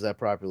phrase that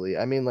properly.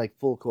 I mean, like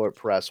full court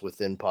press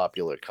within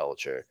popular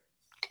culture.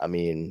 I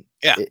mean,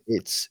 Yeah.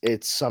 it's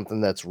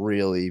something that's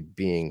really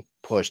being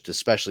pushed,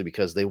 especially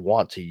because they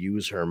want to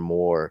use her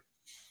more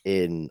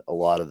in a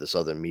lot of this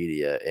other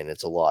media, and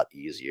it's a lot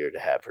easier to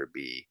have her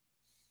be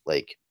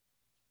like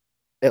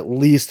at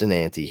least an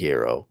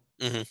anti-hero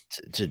Hmm.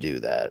 to do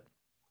that.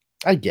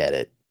 I get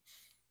it.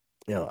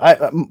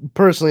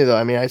 Personally though,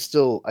 I mean, I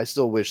still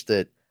wish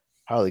that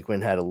Harley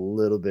Quinn had a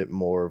little bit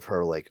more of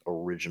her like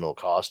original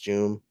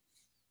costume,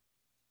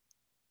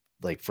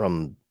 like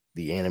from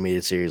the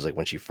animated series, like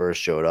when she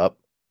first showed up,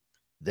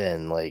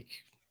 than like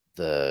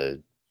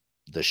the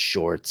the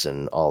shorts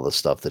and all the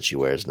stuff that she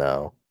wears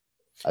now.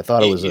 I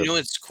thought it You, was you a know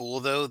it's cool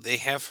though. They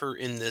have her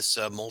in this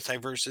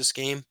multiverses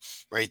game,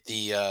 right?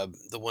 The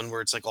one where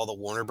it's like all the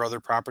Warner Brother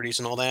properties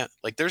and all that.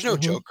 Like, there's no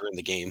Mhm. Joker in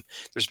the game.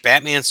 There's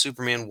Batman,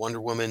 Superman,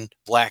 Wonder Woman,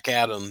 Black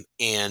Adam,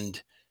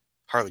 and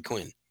Harley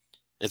Quinn.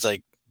 It's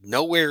like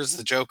nowhere's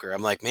the Joker.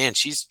 I'm like, man,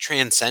 she's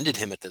transcended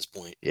him at this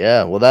point.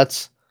 Yeah, well,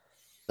 that's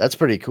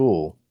pretty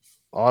cool,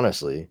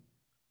 honestly.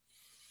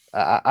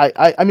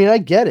 I mean, I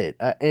get it,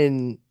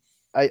 and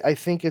I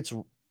think it's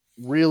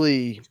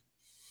really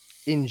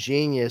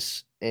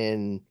ingenious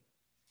and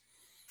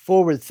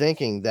forward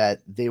thinking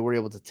that they were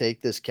able to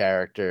take this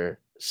character,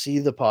 see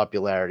the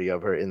popularity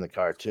of her in the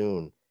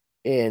cartoon,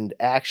 and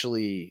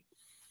actually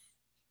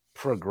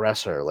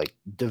progress her, like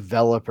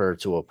develop her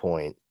to a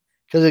point.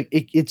 Because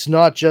it's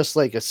not just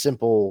like a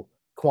simple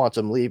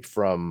quantum leap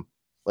from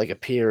like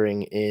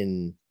appearing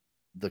in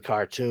the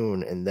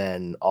cartoon and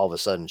then all of a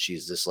sudden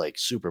she's this like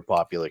super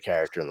popular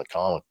character in the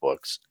comic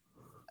books.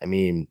 I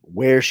mean,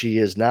 where she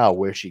is now,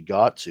 where she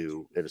got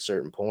to at a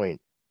certain point,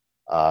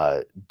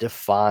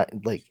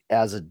 defined like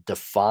as a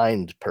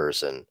defined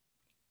person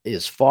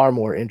is far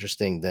more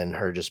interesting than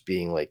her just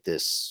being like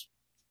this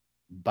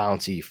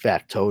bouncy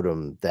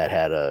factotum that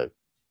had a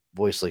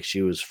voice like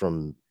she was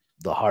from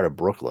the heart of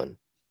Brooklyn.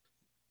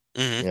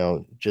 Hmm.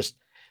 Just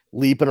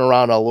leaping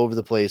around all over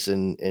the place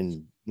and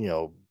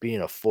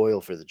being a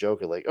foil for the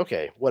Joker. Like,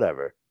 okay,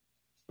 whatever.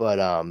 But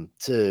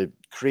to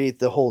create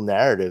the whole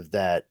narrative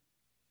that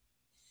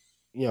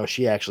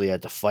she actually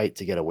had to fight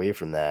to get away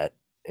from that,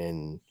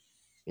 and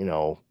you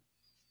know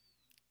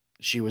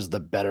she was the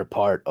better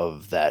part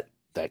of that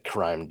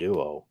crime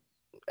duo,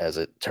 as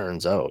it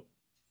turns out.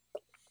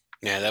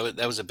 Yeah,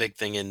 that was a big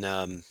thing in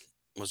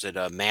was it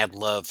Mad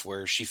Love,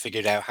 where she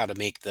figured out how to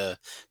make the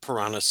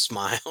piranha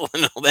smile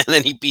and all that, and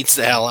then he beats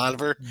the hell out of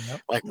her.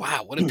 Yep. Like,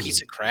 wow, what a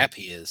piece of crap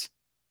he is.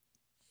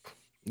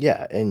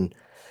 Yeah, and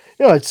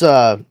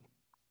it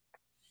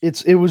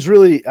was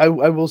really I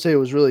will say it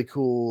was really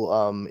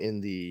cool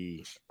in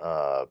the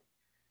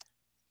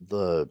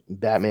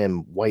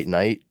Batman White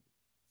Knight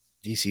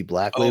DC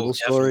Black Oh, Label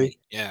story,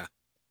 definitely. Yeah.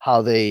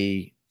 how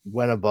they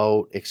went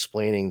about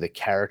explaining the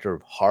character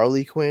of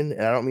Harley Quinn,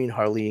 and I don't mean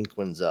Harleen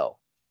Quinzel.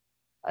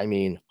 I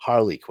mean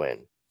Harley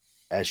Quinn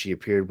as she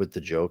appeared with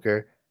the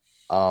Joker.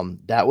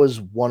 That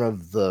was one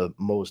of the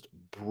most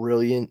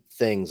brilliant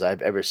things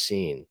I've ever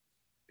seen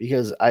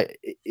because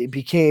it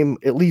became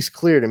at least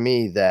clear to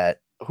me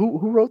that who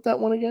wrote that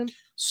one again?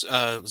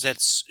 Was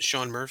that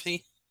Sean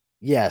Murphy?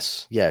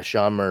 Yes, yeah,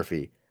 Sean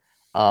Murphy.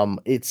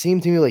 It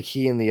seemed to me like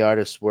he and the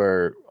artist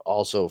were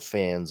also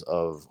fans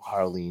of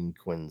Harleen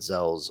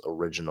Quinzel's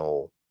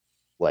original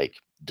like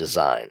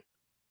design.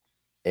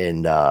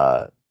 And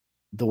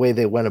the way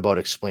they went about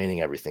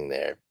explaining everything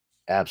there,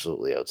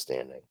 absolutely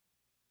outstanding.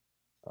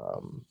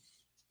 Um,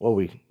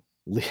 well,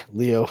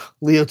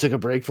 Leo took a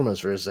break from us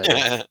for a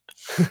second,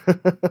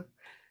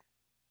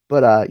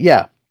 but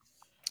yeah.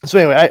 So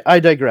anyway, I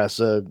digress.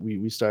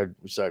 We started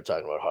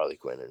talking about Harley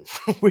Quinn, and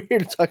we're here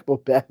to talk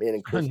about Batman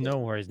and Christmas. No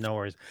worries, no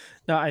worries.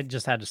 No, I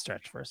just had to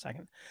stretch for a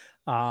second.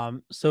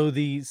 So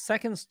the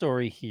second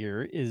story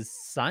here is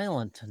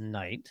Silent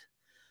Night.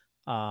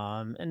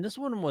 And this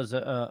one was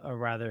a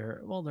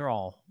rather, well, they're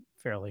all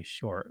fairly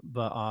short,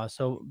 but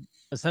so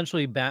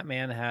essentially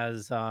Batman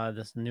has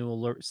this new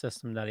alert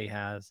system that he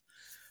has,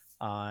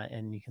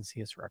 and you can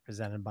see it's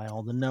represented by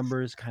all the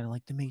numbers, kind of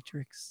like the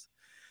Matrix.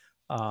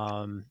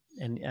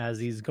 And as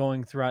he's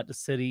going throughout the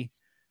city,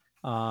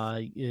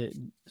 it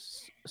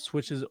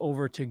switches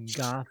over to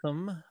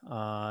Gotham.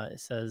 It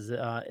says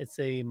it's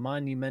a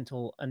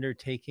monumental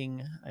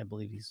undertaking. I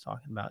believe he's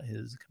talking about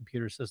his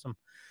computer system.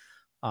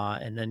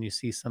 And then you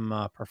see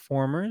some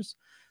performers.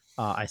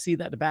 I see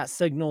that the Bat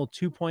Signal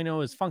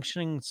 2.0 is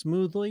functioning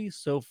smoothly.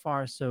 So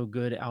far, so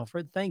good,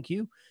 Alfred. Thank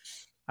you.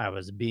 I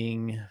was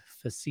being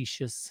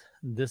facetious.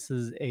 This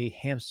is a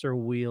hamster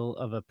wheel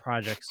of a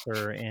project,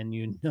 sir, and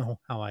you know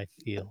how I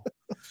feel.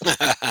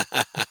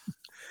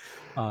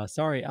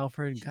 Sorry,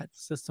 Alfred. Got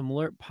system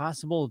alert.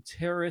 Possible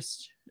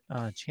terrorist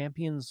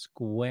champion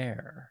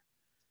square.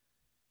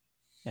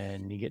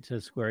 And you get to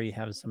the square, you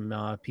have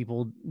some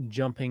people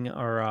jumping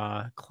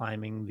or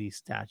climbing the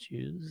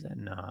statues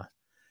and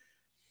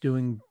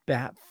doing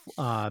bat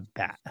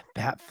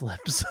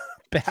flips,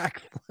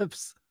 back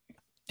flips.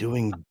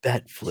 Doing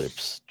bat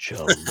flips,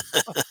 chum.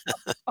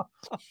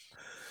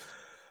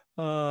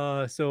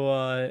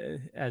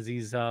 So as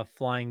he's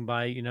flying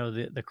by, you know,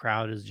 the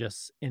crowd is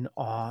just in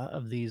awe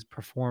of these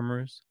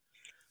performers.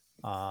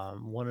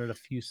 One of the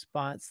few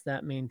spots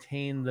that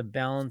maintain the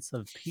balance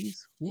of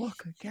peace.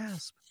 Look,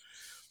 gasp.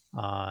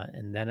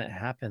 And then it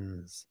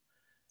happens.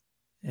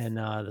 And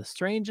the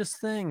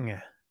strangest thing,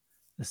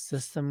 the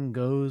system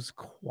goes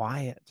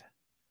quiet.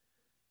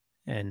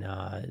 And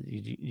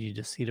you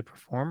just see the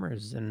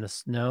performers in the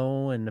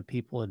snow and the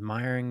people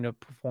admiring the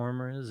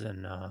performers.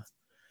 And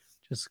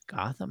just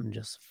Gotham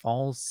just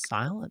falls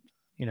silent,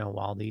 you know,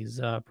 while these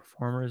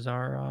performers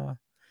are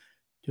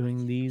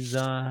doing these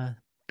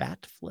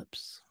bat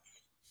flips.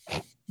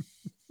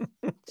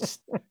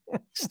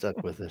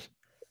 Stuck with it.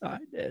 I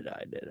did.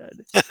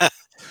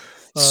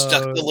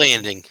 Stuck the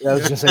landing. I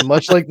was gonna say,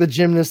 much like the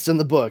gymnasts in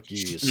the book,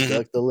 you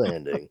stuck the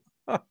landing.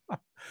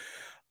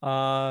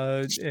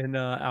 And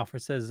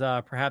Alfred says,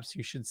 perhaps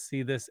you should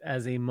see this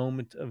as a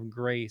moment of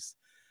grace.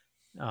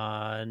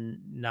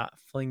 Not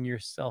fling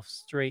yourself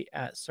straight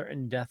at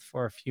certain death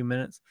for a few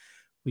minutes.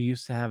 We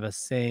used to have a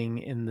saying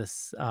in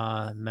this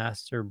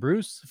Master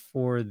Bruce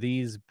for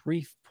these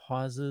brief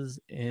pauses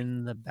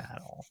in the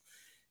battle.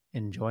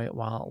 Enjoy it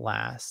while it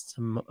lasts.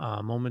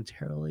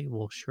 Momentarily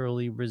will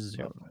surely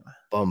resume.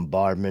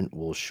 Bombardment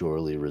will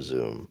surely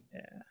resume.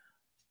 Yeah.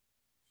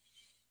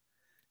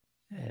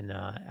 And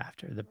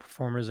after the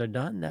performers are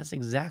done, that's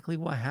exactly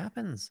what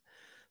happens.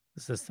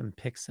 The system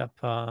picks up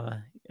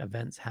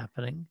events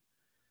happening,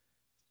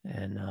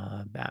 and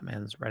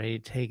Batman's ready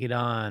to take it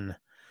on.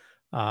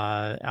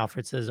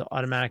 Alfred says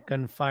automatic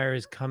gunfire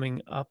is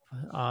coming up.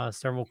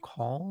 Several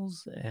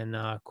calls and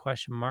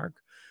question mark.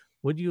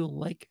 Would you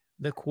like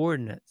the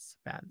coordinates?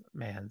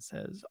 Batman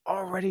says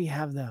already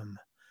have them.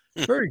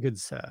 Very good,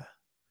 sir.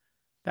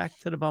 Back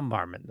to the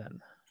bombardment then.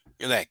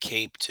 That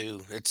cape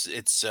too.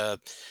 It's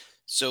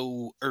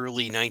so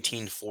early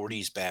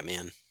 1940s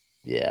Batman.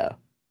 Yeah.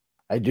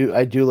 I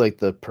do like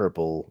the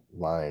purple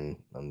line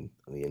on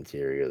the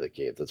interior of the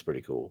cape. That's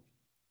pretty cool.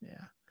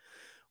 Yeah.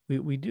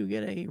 We do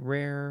get a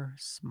rare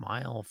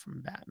smile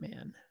from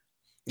Batman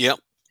Yep.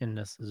 in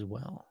this as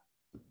well.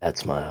 That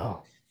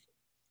smile.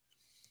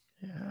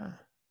 Yeah.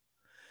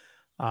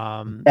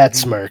 That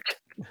smirk.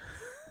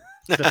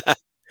 The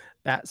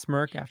bat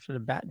smirk after the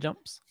bat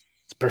jumps.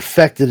 It's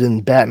perfected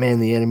in Batman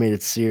the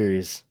Animated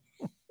Series.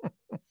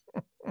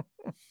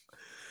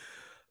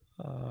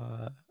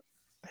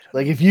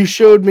 Like if you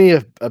showed me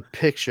a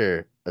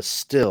picture, a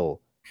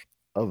still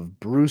of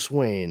Bruce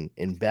Wayne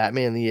in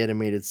Batman the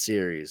Animated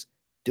Series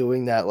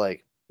doing that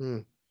like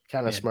kind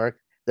of Yeah. smirk.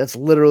 That's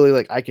literally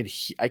like I can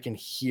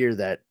hear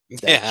that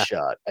Yeah.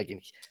 shot. I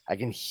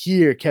can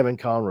hear Kevin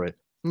Conroy.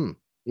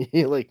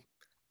 Like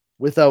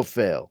without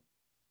fail.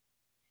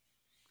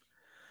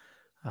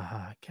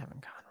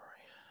 Kevin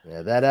Conroy.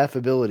 Yeah, that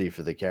affability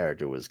for the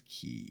character was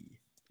key.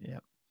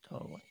 Yep,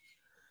 totally.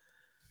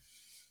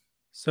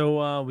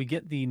 So we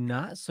get the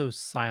not so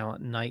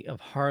silent night of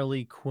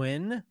Harley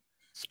Quinn.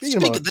 Speaking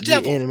Speak about of the the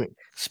devil.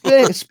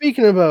 anime,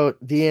 speaking about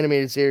the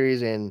animated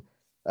series and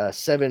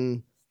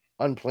 7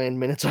 unplanned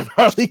minutes on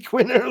Harley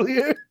Quinn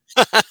earlier.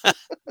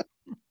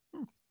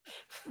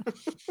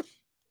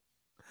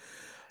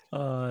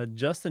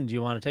 Justin, do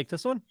you want to take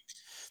this one?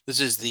 This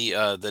is the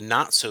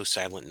not so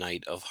silent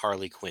night of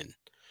Harley Quinn.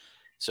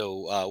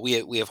 So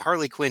we have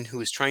Harley Quinn, who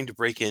is trying to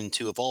break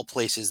into, of all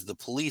places, the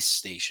police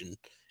station,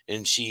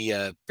 and she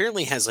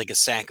apparently has like a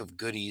sack of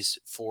goodies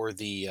for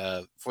the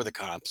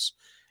cops.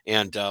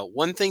 And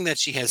one thing that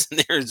she has in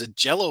there is a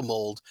Jello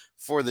mold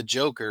for the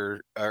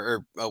Joker,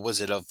 or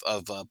was it of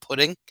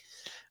pudding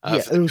Yeah,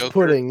 for it the was Joker?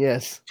 pudding.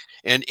 Yes.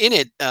 And in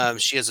it,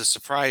 she has a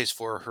surprise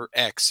for her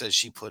ex, as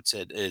she puts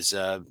it. Is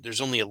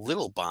there's only a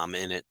little bomb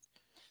in it,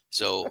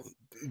 so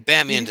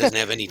Batman Yeah, doesn't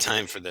have any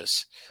time for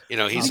this.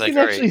 Oh, He's you like, can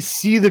all right, actually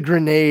see the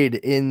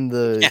grenade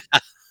yeah,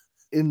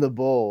 in the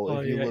bowl oh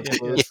if you yeah, look yeah, yeah.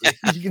 closely.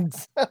 You can.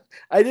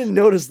 I didn't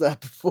notice that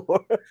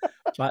before.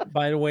 But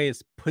by the way,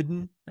 it's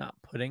pudding, not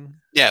pudding.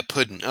 yeah,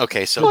 pudding.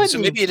 Okay, so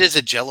Pudding. maybe it is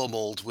a Jello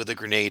mold with a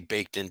grenade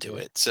baked into Yeah.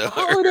 it. So or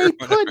Holiday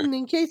whatever. pudding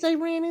in case I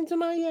ran into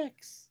my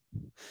ex.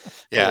 Oh,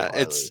 Yeah,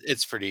 Harley.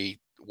 it's pretty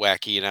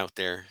wacky and out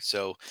there.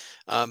 So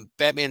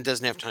Batman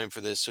doesn't have time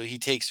for this, so he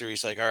takes her.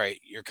 He's like, "All right,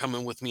 you're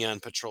coming with me on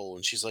patrol,"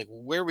 and she's like,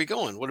 "Where are we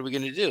going? What are we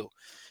going to do?"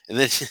 And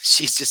then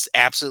she's just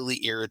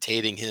absolutely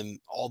irritating him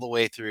all the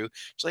way through.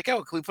 She's like,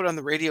 "Oh, can we put on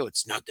the radio?"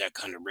 It's not that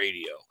kind of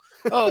radio.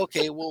 Oh,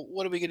 okay. Well,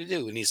 what are we going to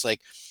do? And he's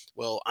like,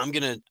 "Well, I'm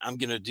gonna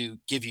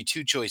give you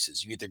two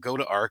choices. You either go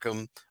to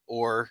Arkham,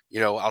 or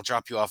I'll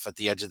drop you off at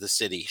the edge of the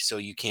city, so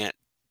you can't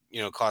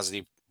cause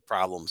any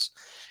problems."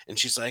 And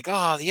she's like,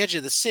 "Oh, the edge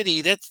of the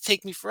city, that'd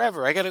take me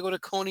forever. I got to go to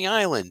Coney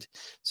Island."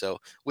 So,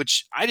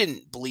 which I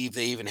didn't believe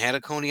they even had a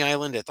Coney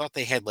Island. I thought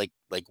they had like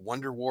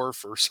Wonder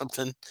Wharf or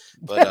something.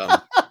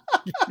 But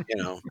you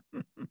know,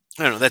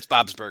 I don't know. That's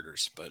Bob's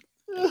Burgers. But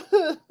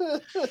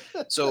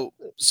so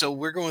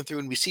we're going through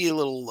and we see a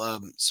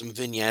little some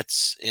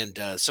vignettes, and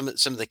some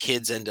of the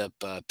kids end up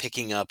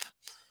picking up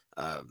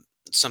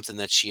something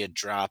that she had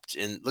dropped,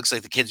 and it looks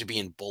like the kids are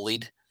being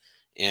bullied.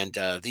 And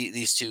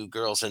these two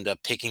girls end up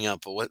picking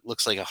up what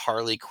looks like a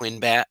Harley Quinn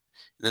bat,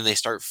 and then they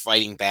start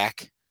fighting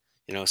back.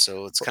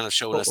 So it's kind of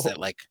showing us that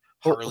like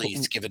Ho- Harley's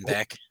ho- giving ho-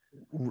 back.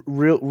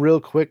 real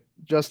quick,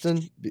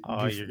 Justin.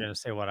 Oh, you're gonna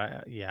say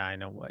what yeah, I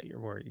know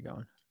where are you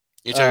going.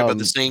 You're talking about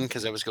the Um. same,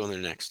 because I was going there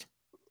next.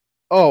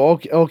 Oh,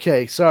 okay.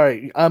 Okay.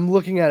 Sorry, I'm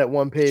looking at it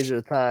one page at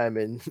a time,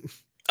 and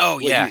Oh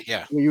what yeah,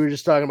 yeah. you were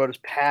just talking about is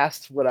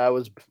past what I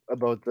was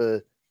about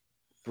to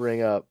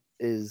bring up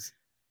is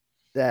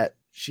that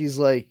she's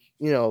like,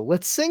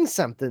 let's sing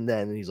something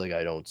then, and he's like,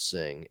 I don't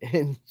sing,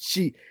 and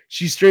she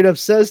straight up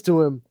says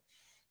to him,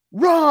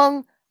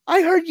 wrong.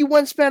 I heard you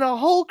once spent a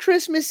whole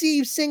Christmas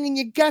Eve singing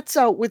your guts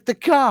out with the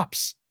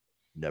cops.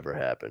 Never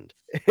happened.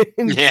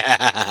 And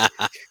Yeah.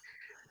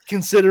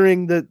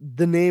 considering the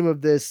name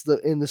of this,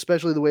 and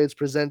especially the way it's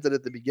presented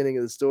at the beginning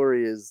of the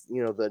story is,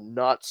 the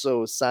not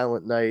so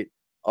silent night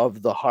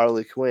of the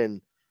Harley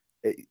Quinn.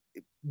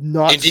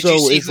 Not And did you so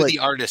see is who like the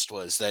artist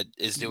was that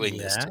is doing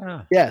this too?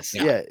 Yeah. yes,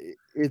 Yeah, yeah,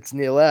 it's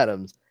Neil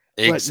Adams,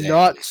 but exactly.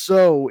 not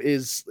so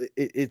is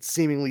it's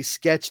seemingly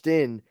sketched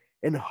in,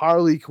 and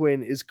Harley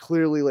Quinn is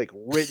clearly like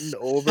written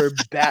over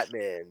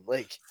Batman,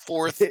 like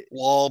Fourth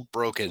wall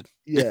broken.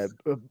 yeah,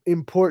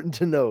 important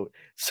to note.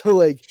 So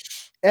like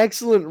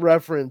excellent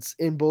reference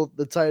in both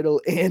the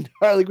title and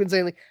Harley Quinn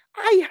saying like,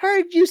 I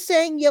heard you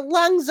sang your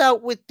lungs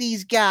out with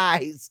these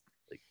guys.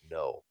 Like,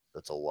 no,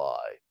 that's a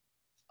lie.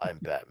 I'm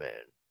Batman.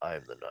 I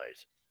am the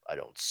knight. I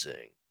don't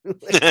sing.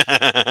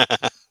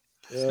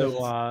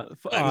 So I'm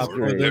It's for Gordon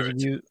great. those of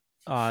Levitt. you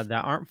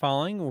that aren't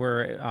following,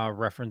 we're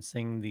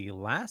referencing the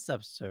last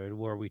episode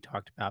where we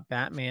talked about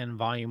Batman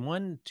Volume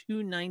 1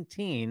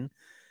 219,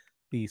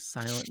 The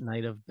Silent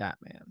Night of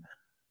Batman.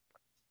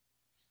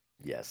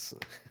 Yes.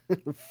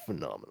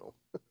 Phenomenal.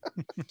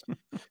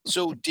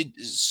 So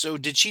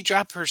did she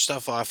drop her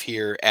stuff off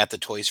here at the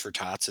Toys for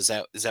Tots? Is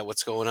that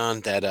what's going on?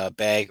 That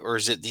bag, or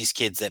is it these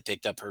kids that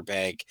picked up her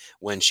bag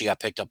when she got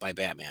picked up by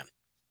Batman?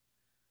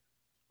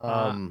 Uh,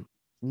 Um,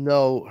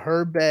 no,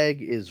 her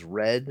bag is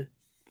red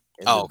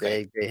and the Oh,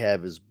 okay. bag they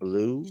have is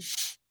blue.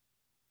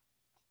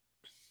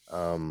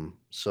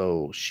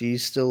 So she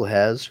still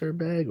has her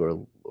bag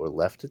or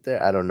left it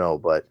there. I don't know,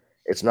 but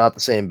it's not the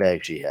same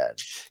bag she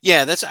had.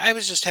 Yeah, I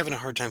was just having a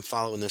hard time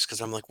following this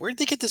because I'm like, where'd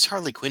they get this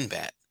Harley Quinn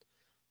bat?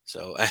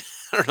 So I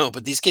don't know,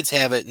 but these kids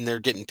have it and they're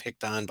getting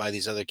picked on by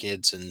these other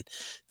kids, and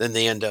then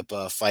they end up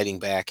fighting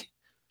back.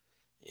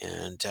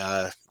 And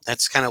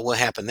that's kind of what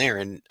happened there.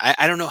 And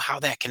I don't know how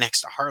that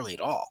connects to Harley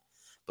at all,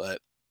 but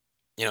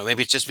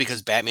Maybe it's just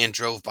because Batman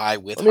drove by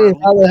with I mean, Harley.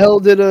 how the hell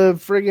did a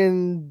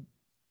friggin'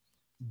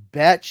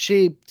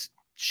 bat-shaped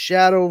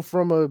shadow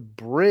from a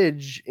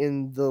bridge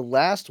in the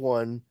last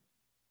one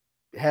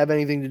have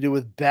anything to do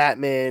with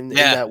Batman and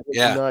Yeah, that woman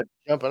yeah, not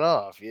jumping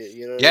off?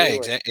 You know what I yeah,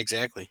 mean? Like,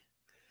 exactly.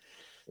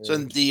 So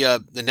yeah.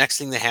 the next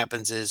thing that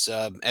happens is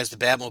as the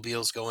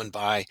Batmobile's going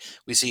by,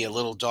 we see a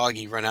little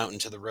doggy run out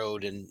into the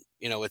road, and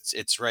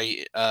it's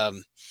right.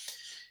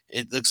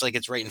 It looks like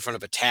it's right in front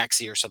of a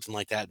taxi or something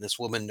like that, and this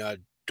woman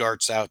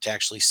darts out to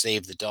actually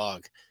save the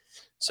dog.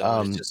 So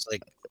it's Um, just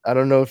like I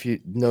don't know if you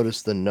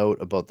noticed the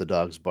note about the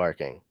dogs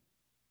barking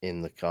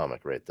in the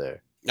comic right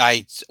there.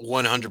 I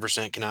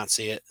 100% cannot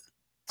see it.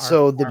 Arf,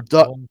 So the arf,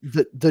 dog wolf,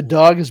 the wolf.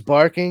 dog is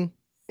barking,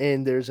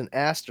 and there's an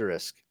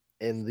asterisk,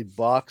 and the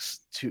box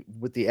to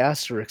with the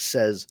asterisk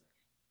says,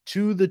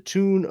 "To the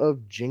tune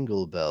of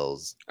Jingle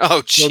Bells."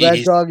 Oh, So that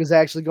jeez, dog is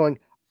actually going,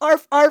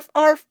 "Arf, arf,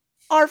 arf,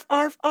 arf,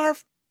 arf,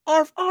 arf,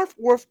 arf, arf,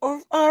 woof,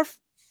 arf, arf."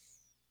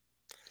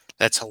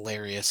 that's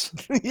hilarious.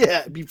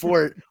 Yeah,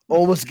 before it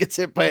almost gets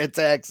hit by a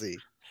taxi.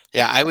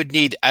 Yeah, I would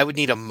need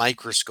a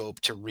microscope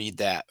to read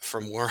that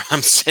from where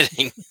I'm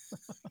sitting.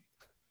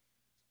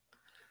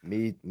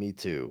 Me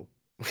too.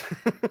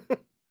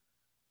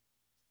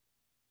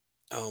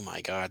 Oh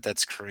my god,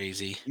 that's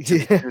crazy. To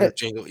the tune Yeah. of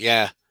jingle.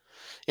 Yeah.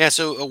 Yeah,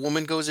 so a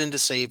woman goes in to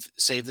save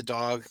the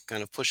dog,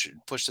 kind of push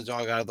the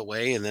dog out of the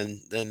way, and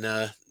then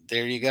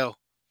there you go.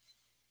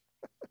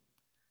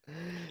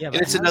 Yeah, And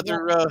but it's how does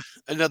that?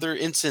 another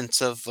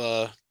instance of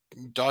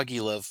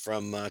doggy love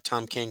from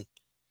Tom King.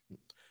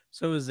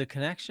 So is the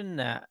connection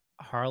that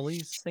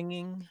Harley's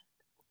singing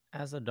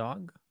as a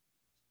dog?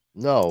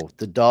 No,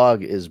 the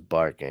dog is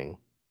barking.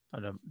 Oh,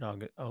 the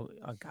dog. Oh,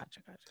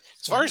 gotcha, gotcha.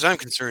 As far So as I'm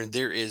concerned,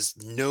 there is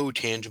no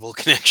tangible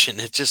connection.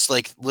 It's just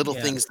like little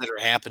yeah, things that are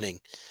happening,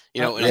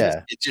 and other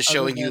Yeah. it's just other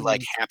showing you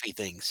like than happy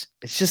things.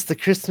 It's just the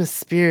Christmas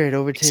spirit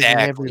overtaking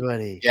Exactly.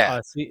 everybody.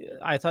 Yeah. see,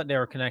 I thought they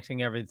were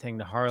connecting everything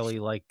to Harley,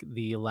 like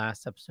the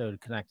last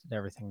episode connected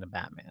everything to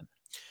Batman.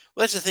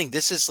 Well, that's the thing.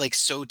 This is like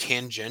so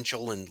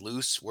tangential and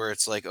loose where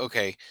it's like,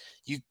 okay,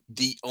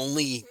 the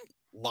only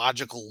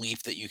logical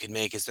leap that you can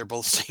make is they're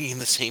both singing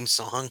the same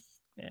song.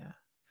 Yeah.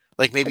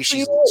 Like maybe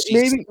Actually, you she's know what?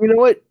 she's Maybe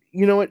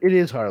you know what? It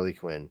is Harley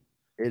Quinn.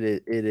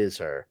 It is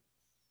her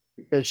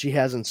because she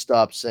hasn't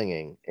stopped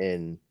singing,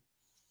 and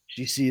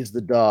she sees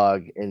the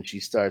dog, and she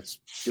starts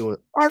doing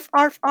arf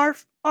arf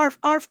arf arf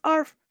arf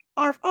arf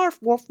arf arf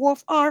woof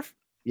woof arf.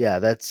 Yeah,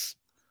 that's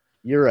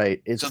you're right.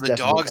 so It's the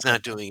definitely dog's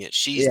not doing it.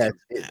 She's yeah.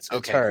 doing that. It's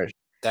Okay. her.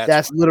 That's why.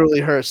 That's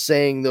literally her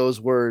saying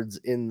those words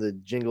in the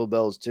Jingle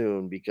Bells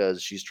tune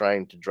because she's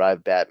trying to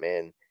drive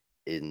Batman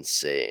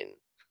insane.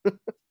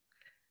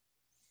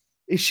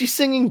 Is she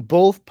singing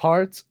both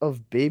parts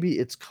of "Baby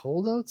It's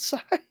Cold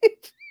Outside"?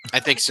 I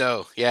think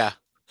so. Yeah.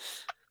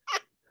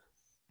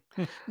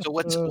 So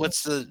what's Uh,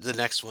 what's the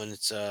next one?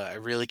 It's I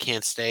really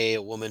can't stay.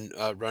 A woman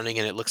running,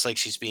 and it looks like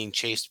she's being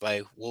chased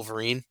by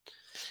Wolverine,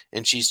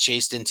 and she's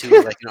chased into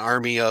like an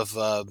army of.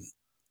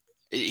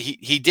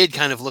 He did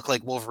kind of look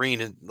like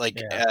Wolverine and like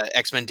Yeah.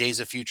 X-Men Days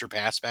of Future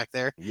Past back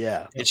there,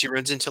 yeah, and Yep. she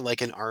runs into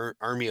like an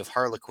army of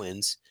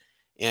Harlequins,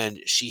 and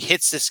she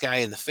hits this guy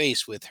in the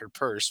face with her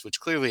purse, which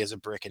clearly has a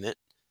brick in it.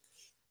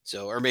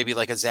 So, or maybe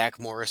like a Zach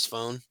Morris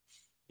phone,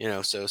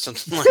 so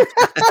something like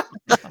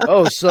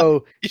Oh,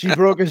 so she yeah.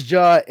 broke his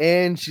jaw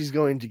and she's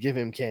going to give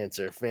him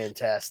cancer.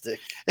 Fantastic.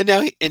 And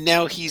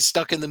now he's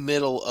stuck in the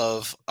middle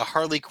of a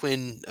Harley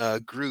Quinn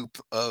group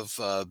of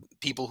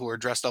people who are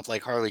dressed up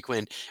like Harley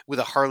Quinn with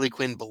a Harley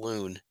Quinn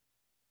balloon.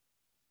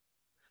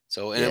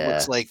 So, and it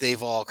looks Yeah, like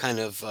they've all kind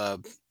of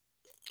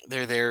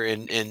they're there,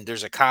 and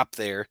there's a cop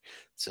there.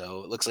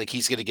 So it looks like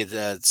he's gonna get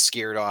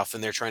scared off,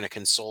 and they're trying to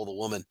console the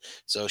woman.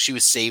 So she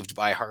was saved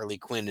by Harley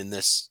Quinn in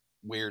this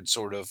weird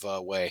sort of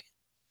way.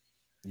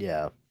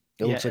 yeah.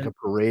 It Yeah, looks like a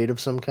parade of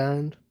some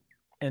kind.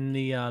 and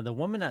the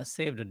woman that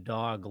saved a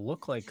dog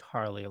looked like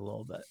Harley a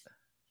little bit.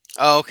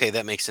 Oh, okay,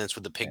 that makes sense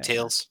with the Yeah.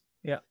 pigtails.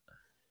 Yeah.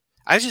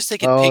 I was just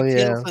thinking Oh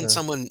pigtails yeah. when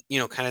someone,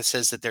 kind of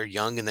says that they're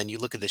young, and then you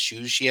look at the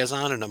shoes she has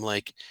on, and I'm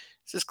like,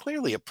 this is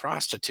clearly a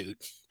prostitute.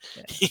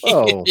 Yeah.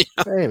 Oh,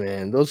 hey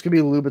man, those could be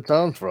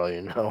Louboutins for all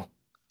you know.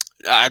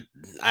 I,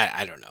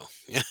 I don't know.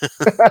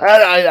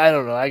 I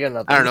don't know. I got I don't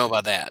nothing. know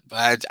about that,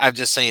 but I'm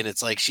just saying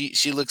it's like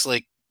she looks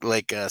like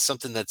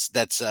something that's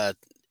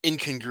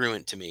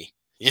incongruent to me.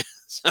 Yeah.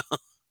 So,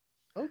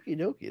 Okie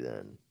dokie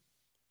then.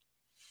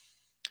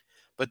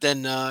 but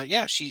then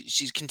yeah, she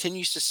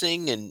continues to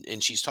sing,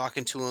 and she's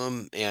talking to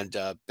him, and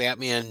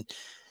Batman,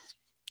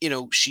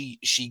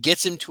 she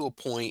gets him to a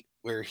point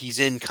where he's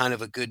in kind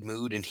of a good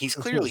mood, and he's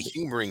clearly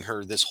humoring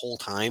her this whole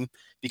time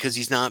because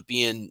he's not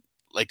being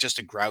like just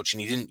a grouch,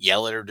 and he didn't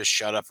yell at her to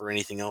shut up or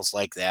anything else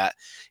like that.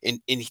 And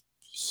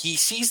he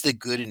sees the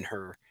good in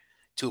her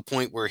to a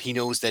point where he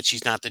knows that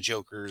she's not the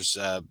Joker's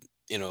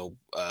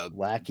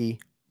Lackey.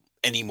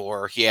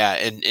 anymore. Yeah,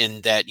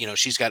 and that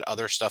she's got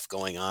other stuff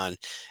going on,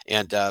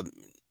 and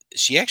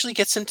she actually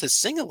gets him to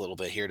sing a little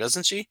bit here,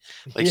 doesn't she?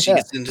 Like she Yeah.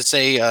 gets him to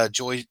say,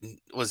 "Joy,"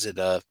 was it?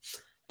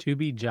 To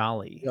be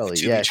jolly. Jolly.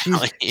 To be Yeah,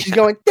 jolly. she's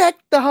going, deck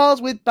the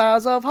halls with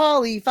boughs of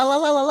holly. Fa la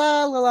la la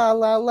la la la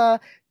la la.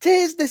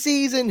 'Tis the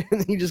season.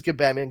 And then you just get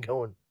Batman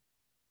going.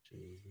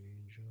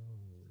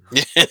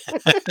 And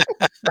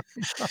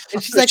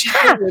she's So like, she's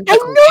ha! so I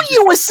whimsical, knew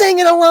you were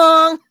singing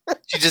along.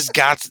 she just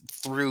got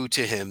through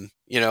to him,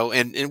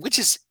 and which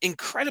is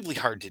incredibly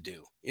hard to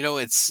do.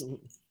 It's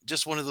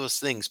just one of those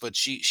things. But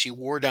she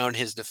wore down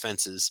his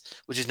defenses,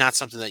 which is not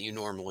something that you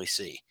normally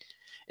see.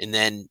 And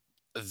then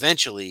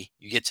eventually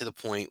you get to the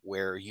point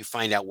where you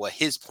find out what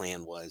his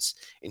plan was,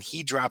 and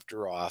he dropped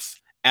her off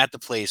at the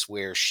place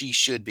where she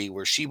should be,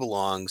 where she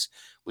belongs,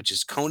 which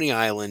is Coney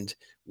Island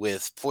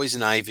with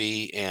Poison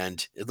Ivy,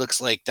 and it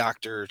looks like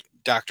Dr.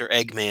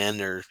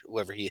 Eggman or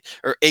whoever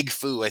or Egg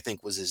Foo, I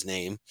think was his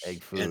name.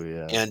 Egg And foo,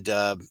 yeah. and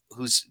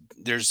who's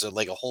there's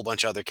like a whole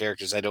bunch of other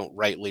characters I don't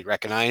rightly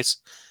recognize.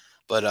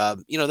 But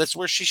that's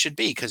where she should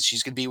be, because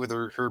she's gonna be with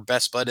her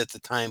best bud at the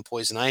time,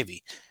 Poison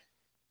Ivy.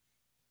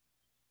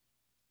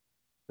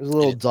 There's a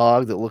little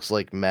dog that looks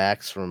like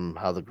Max from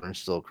How the Grinch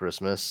Stole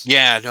Christmas.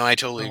 Yeah, no, I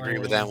totally agree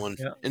with that one.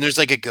 Yeah. And there's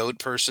like a goat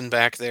person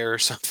back there or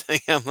something.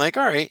 I'm like,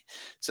 all right.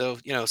 So,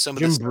 some of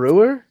Jim this.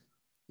 Brewer?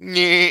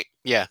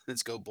 Yeah,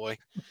 it's Goat Boy.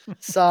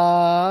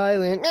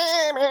 Silent.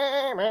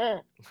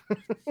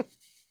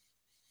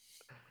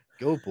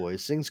 Goat Boy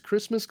sings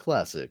Christmas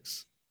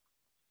classics.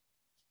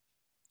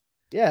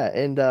 Yeah,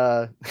 and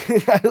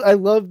I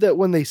love that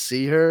when they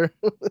see her,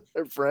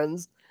 her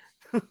friends,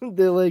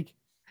 they're like,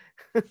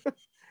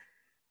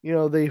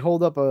 they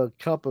hold up a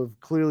cup of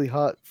clearly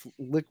hot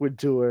liquid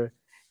to her,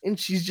 and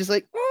she's just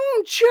like,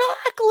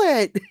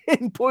 chocolate.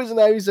 And Poison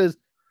Ivy says,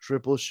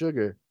 triple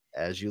sugar,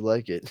 as you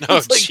like it. Oh,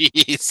 It's like,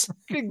 jeez.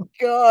 good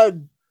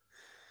God.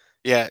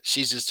 Yeah,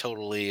 she's just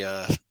totally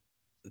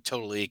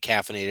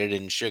caffeinated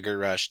and sugar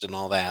rushed and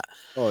all that.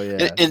 Oh,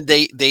 yeah. And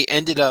they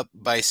ended up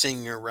by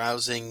singing a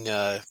rousing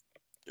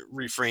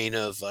refrain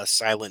of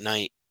Silent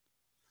Night.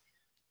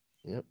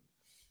 Yep.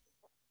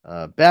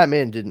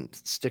 Batman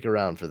didn't stick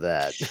around for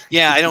that.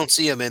 Yeah, I don't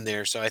see him in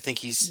there, so I think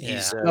he's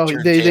No,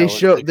 turned they tail and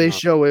show taken off.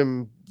 show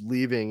him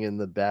leaving in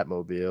the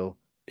Batmobile.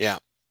 Yeah.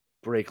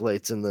 Brake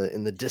lights in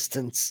the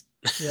distance.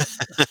 Yeah.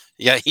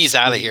 Yeah, he's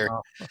out of here.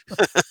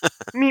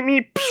 Meet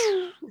me.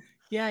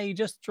 Yeah, you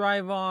just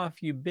drive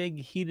off, you big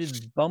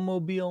heated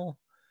bummobile.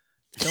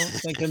 Don't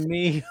think of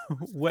me,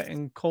 wet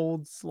and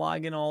cold,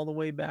 slogging all the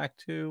way back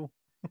to.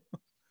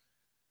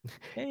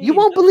 Hey, You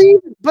won't believe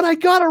it, but I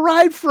got a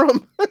ride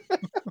from.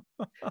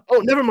 Oh,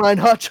 never mind.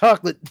 Hot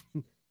chocolate.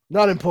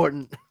 Not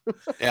important.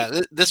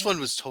 Yeah, this one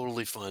was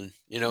totally fun.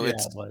 Yeah, it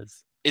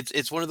was.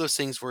 It's one of those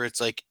things where it's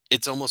like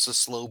it's almost a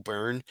slow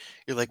burn.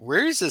 You're like,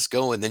 where is this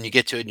going? Then you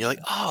get to it and you're like,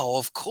 oh,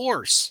 of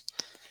course.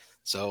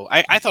 So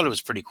I thought it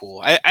was pretty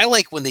cool. I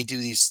like when they do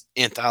these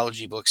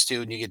anthology books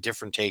too, and you get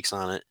different takes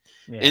on it.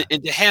 Yeah.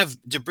 And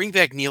to bring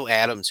back Neil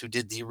Adams, who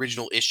did the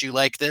original issue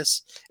like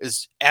this,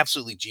 is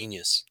absolutely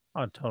genius.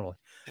 Oh, totally.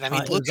 And I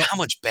mean, look how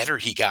much better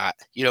he got,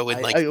 in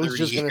like I 30 was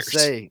just gonna years.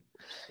 say,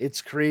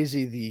 it's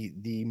crazy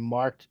the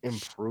marked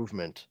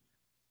improvement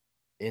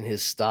in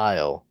his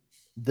style.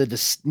 The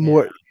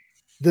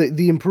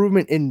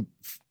improvement in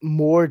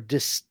more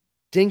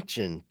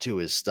distinction to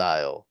his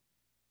style.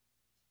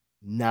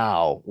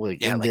 Now,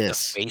 like in like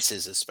this, the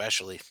faces,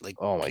 especially, like,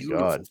 oh my beautiful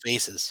God,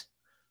 faces.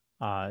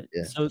 Yeah.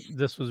 So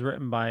this was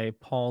written by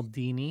Paul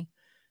Dini,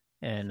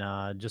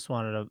 and just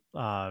wanted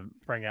to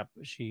bring up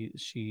she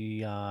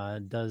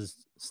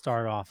does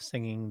start off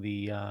singing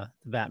the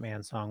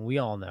Batman song we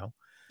all know.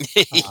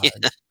 Yeah.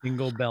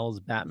 Jingle bells,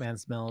 Batman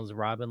smells,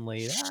 Robin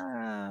late.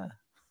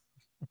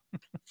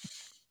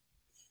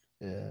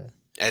 Yeah.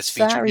 As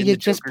featured Sorry, in the it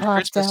just Joker's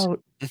popped Christmas.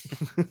 out.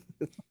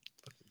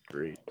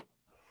 Great.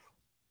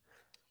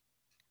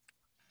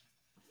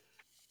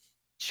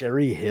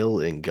 Cherry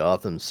Hill in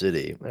Gotham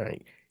City. All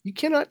right. You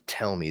cannot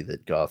tell me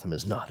that Gotham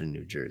is not in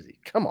New Jersey.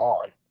 Come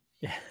on.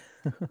 Yeah.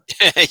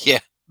 Yeah.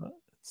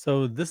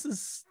 So this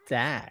is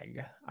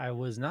Stag. I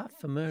was not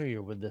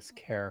familiar with this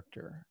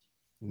character.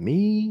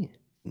 Me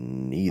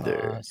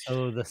neither.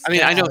 So the I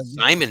mean, I know Stag-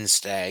 Simon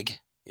Stagg.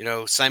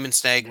 Simon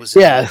Stagg was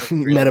Yeah,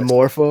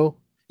 Metamorpho.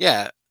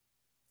 Yeah.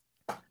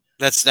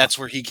 That's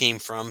where he came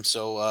from.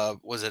 So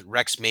was it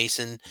Rex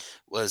Mason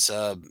was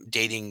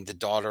dating the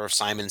daughter of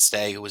Simon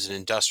Stagg, who was an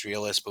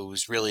industrialist, but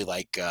was really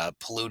like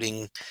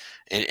polluting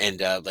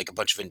and like a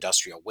bunch of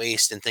industrial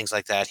waste and things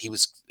like that. He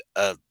was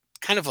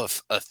kind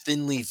of a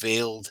thinly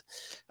veiled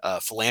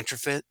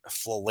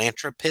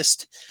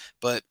philanthropist,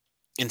 but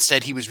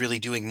instead he was really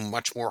doing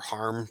much more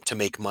harm to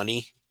make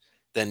money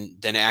than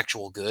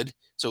actual good.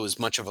 So it was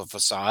much of a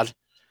facade.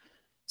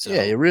 So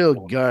Yeah, a real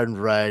garden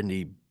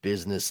variety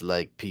business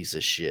like piece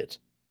of shit.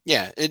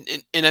 yeah,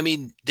 and I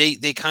mean they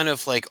kind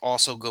of like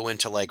also go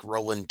into like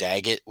Roland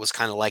Daggett was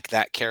kind of like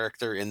that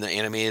character in the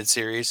animated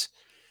series.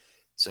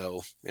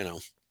 So,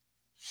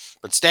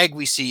 but Stagg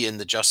we see in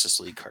the Justice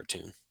League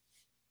cartoon.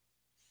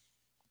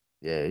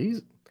 Yeah,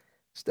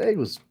 Stagg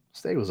was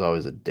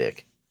always a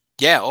dick.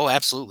 Yeah, oh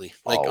absolutely.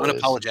 Like Always.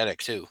 unapologetic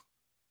too.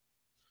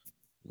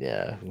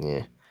 Yeah.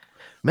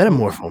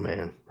 Metamorpho,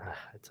 man.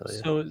 tell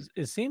you. So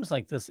it seems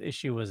like this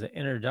issue was an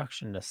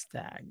introduction to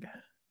Stag.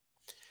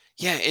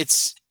 Yeah,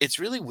 it's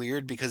really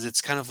weird because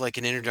it's kind of like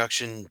an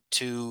introduction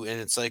to,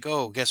 and it's like,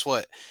 oh, guess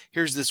what?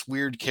 Here's this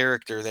weird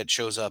character that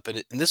shows up,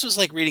 and this was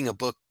like reading a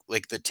book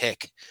like The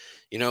Tick,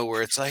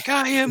 where it's like,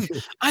 I am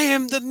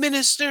the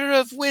Minister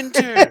of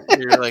Winter.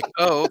 And you're like,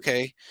 oh,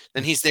 okay.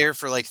 Then he's there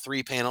for like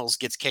 3 panels,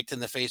 gets kicked in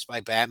the face by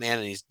Batman,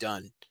 and he's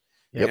done.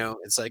 Yep.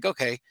 It's like,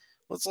 okay,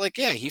 well, it's like,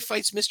 yeah, he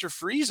fights Mister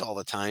Freeze all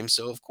the time,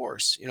 so of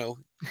course,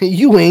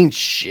 You ain't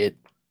shit.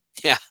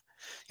 yeah.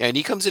 Yeah, and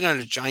he comes in on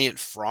a giant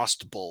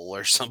frost bowl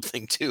or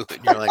something too,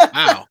 and you're like,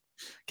 "Wow,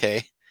 okay,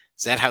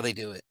 is that how they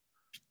do it?"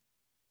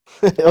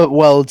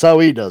 Well, it's how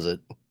he does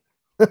it.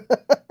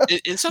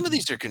 And some of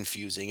these are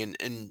confusing,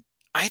 and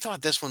I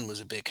thought this one was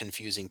a bit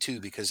confusing too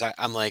because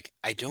I'm like,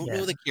 I don't know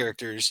Yeah. the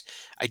characters,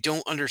 I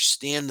don't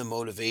understand the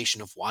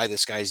motivation of why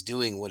this guy's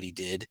doing what he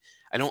did,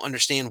 I don't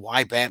understand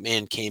why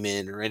Batman came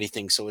in or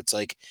anything. So it's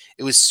like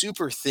it was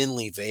super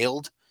thinly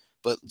veiled,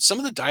 but some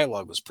of the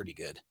dialogue was pretty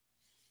good.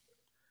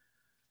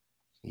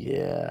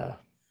 Yeah.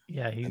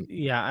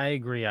 Yeah, I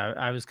agree.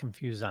 I was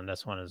confused on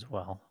this one as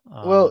well.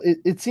 Well,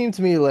 it seemed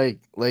to me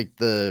like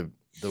the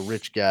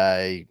rich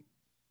guy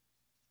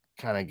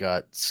kind of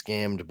got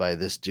scammed by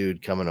this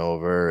dude coming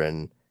over,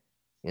 and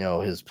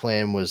his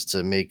plan was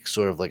to make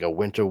sort of like a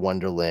winter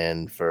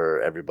wonderland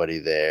for everybody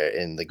there,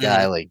 and the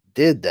guy Mhm. like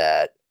did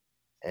that,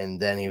 and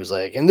then he was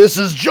like, and this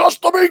is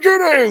just the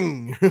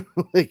beginning.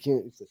 Like,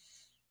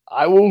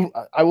 I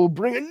will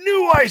bring a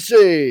new ice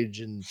age.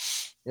 And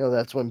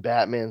that's when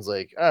Batman's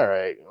like, all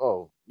right,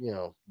 oh,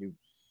 you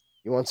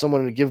want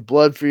someone to give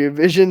blood for your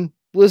vision,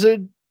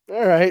 Blizzard?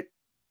 All right,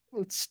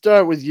 let's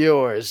start with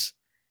yours.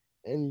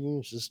 And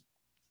he just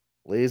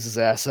lays his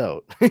ass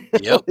out.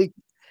 Yep. Like,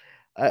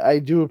 I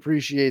do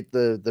appreciate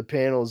the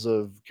panels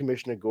of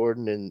Commissioner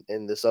Gordon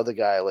and this other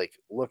guy like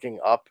looking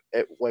up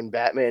at when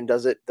Batman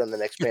does it. Then the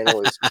next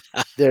panel is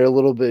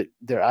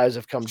their eyes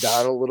have come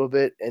down a little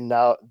bit, and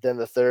now then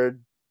the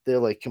third they're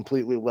like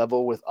completely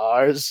level with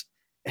ours,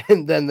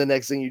 and then the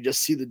next thing you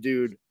just see the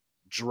dude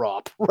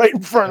drop right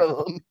in front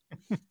of them,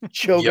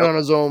 choking Yep. on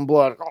his own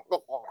blood.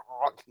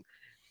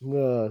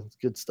 It's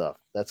good stuff.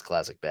 That's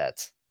classic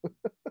Bats.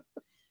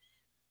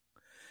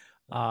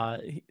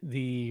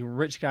 The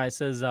rich guy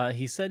says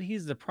he said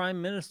he's the prime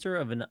minister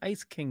of an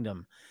ice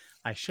kingdom.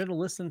 I should have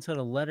listened to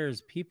the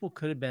letters. People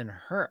could have been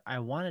hurt. I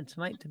wanted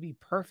tonight to be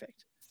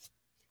perfect.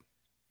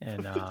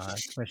 And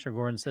Commissioner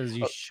Gordon says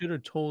you should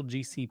have told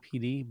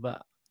GCPD,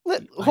 but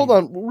Hold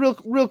on,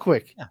 real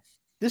quick. Yeah.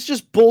 This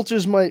just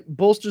bolsters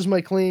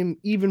my claim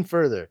even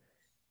further.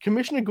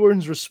 Commissioner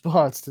Gordon's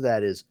response to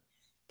that is,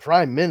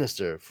 Prime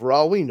Minister, for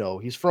all we know,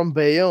 he's from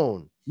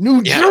Bayonne,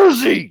 New Yeah.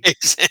 Jersey.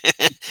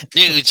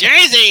 New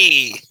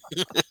Jersey.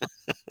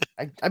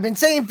 I've been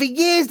saying for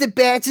years that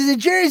Bats is a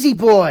Jersey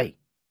boy.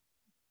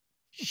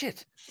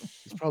 Shit.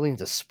 He's probably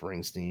into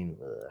Springsteen.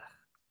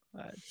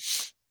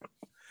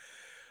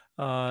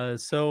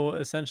 So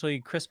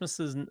essentially, Christmas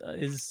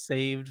is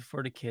saved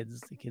for the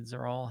kids. The kids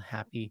are all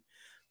happy.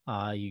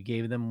 You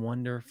gave them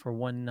wonder for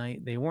one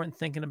night. They weren't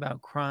thinking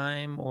about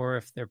crime or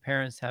if their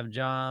parents have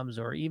jobs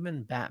or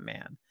even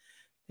Batman.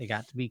 They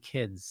got to be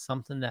kids,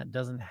 something that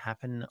doesn't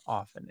happen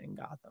often in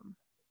Gotham.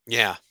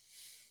 Yeah.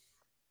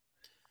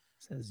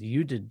 Says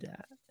you did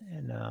that,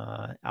 and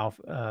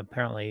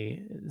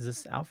apparently is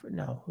this Alfred?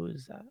 No, who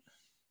is that?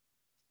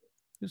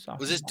 Who's talking?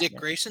 Was this about Dick that?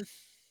 Grayson?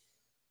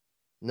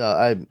 No,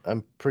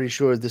 I'm pretty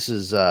sure this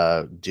is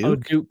Duke. Oh,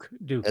 Duke.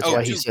 That's Oh,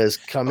 why he Duke. says,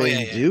 "Come Oh, in,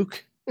 yeah, yeah.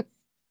 Duke."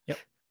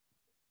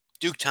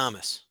 Duke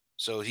Thomas.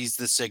 So he's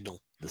the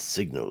signal. The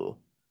signal.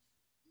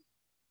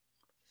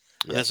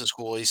 And this is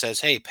cool. He says,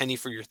 "Hey, penny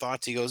for your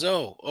thoughts." He goes,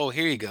 "Oh,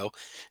 here you go."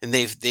 And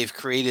they've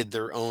created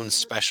their own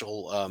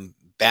special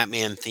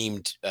Batman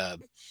themed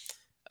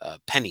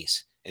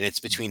pennies, and it's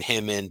between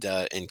him and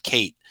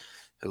Kate,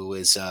 who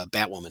is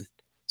Batwoman.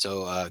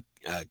 So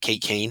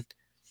Kate Kane.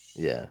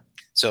 Yeah.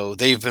 So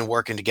they've been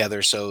working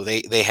together. So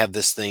they have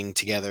this thing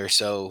together.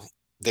 So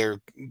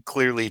they're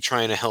clearly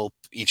trying to help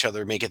each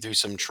other make it through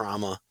some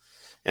trauma.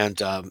 And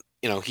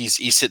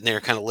he's sitting there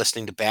kind of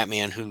listening to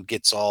Batman, who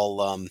gets all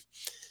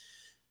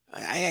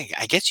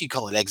I guess you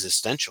call it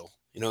existential.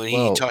 And he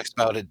Well- talks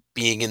about it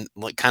being in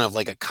like kind of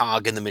like a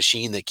cog in the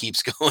machine that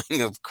keeps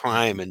going of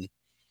crime. And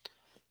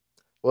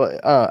Well,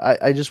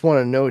 I just want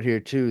to note here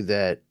too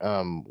that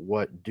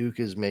what Duke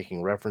is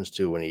making reference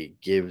to when he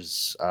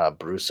gives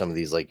Bruce some of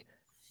these like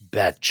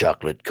bat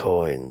chocolate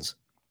coins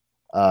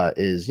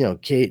is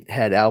Kate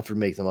had Alfred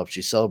make them up.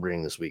 She's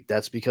celebrating this week.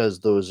 That's because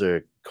those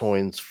are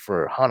coins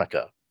for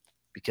Hanukkah,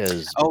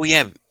 because oh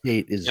yeah,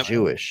 Kate is Yep.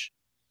 Jewish.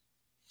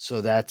 So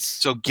that's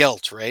so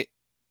gelt, right?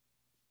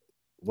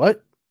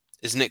 what?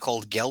 Isn't it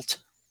called gelt?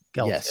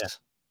 Gelt, Yes,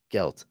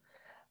 Gelt.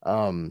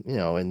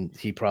 And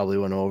he probably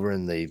went over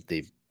and they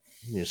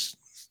just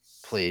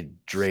played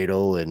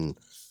dreidel and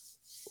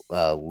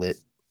lit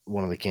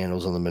one of the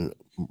candles on the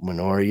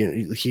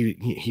menorah.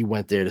 He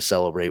went there to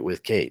celebrate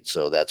with Kate,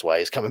 so that's why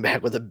he's coming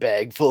back with a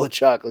bag full of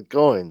chocolate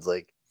coins.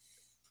 Like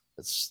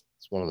it's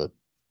one of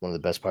the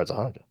best parts of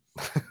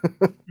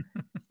Hanukkah.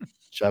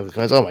 Chocolate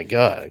coins. Oh my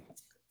god,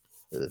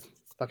 they're the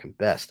fucking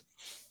best.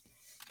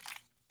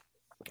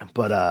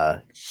 But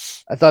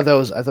I thought that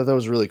was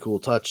a really cool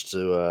touch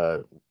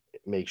to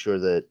make sure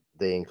that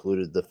they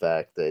included the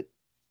fact that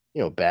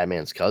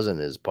Batman's cousin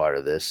is part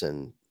of this,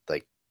 and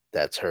like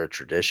that's her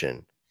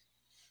tradition.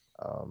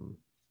 Um,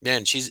 Yeah,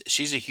 and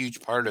she's a huge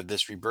part of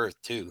this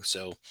rebirth too.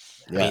 So,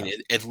 I yeah. mean,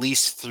 at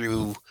least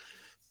through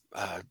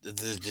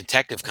the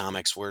detective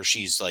comics where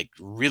she's like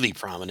really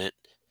prominent.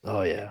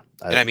 Oh yeah.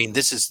 And I mean,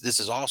 this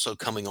is also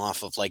coming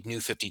off of like New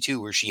 52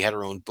 where she had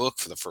her own book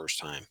for the first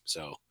time.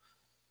 So,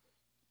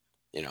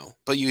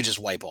 but you just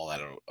wipe all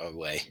that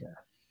away.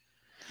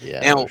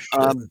 Yeah. No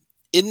Now, shit.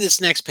 in this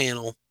next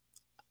panel,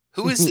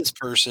 who is this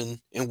person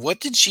and what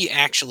did she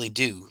actually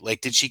do?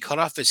 Like, did she cut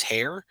off his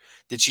hair?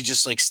 Did she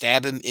just like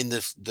stab him in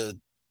the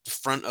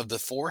front of the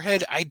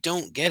forehead? I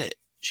don't get it.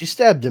 She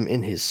stabbed him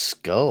in his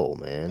skull,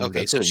 man. Okay,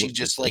 That's so what it she looks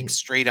like just to like me.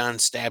 straight on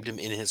stabbed him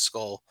in his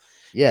skull.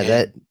 Yeah,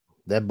 And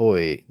that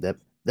boy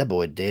that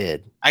boy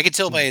dead. I could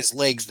tell by his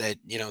legs that,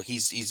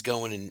 he's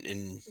going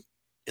and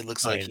it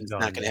looks Oh, like he's he's not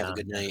going going to have a down.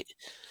 good Yeah. night.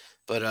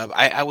 But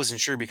I wasn't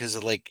sure because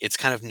of like it's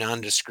kind of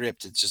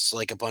nondescript. It's just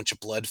like a bunch of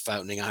blood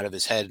fountaining out of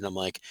his head, and I'm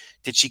like,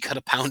 did she cut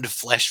a pound of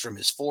flesh from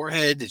his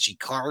forehead? Did she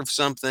carve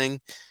something?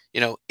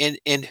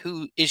 And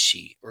who is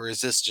she, or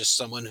is this just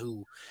someone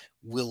who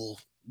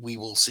we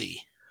will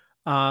see?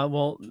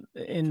 Well,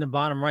 in the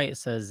bottom right it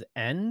says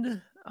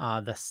end.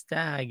 The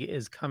stag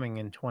is coming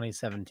in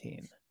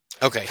 2017.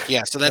 Okay,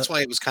 yeah, so So, that's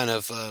why it was kind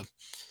of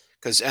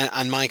because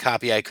on my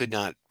copy I could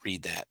not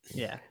read that.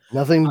 yeah.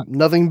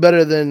 Nothing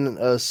better than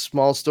a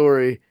small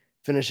story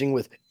finishing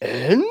with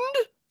end.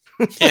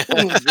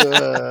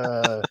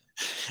 Uh,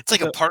 It's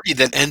like a So, party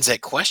that ends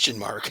at question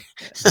mark.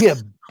 yeah,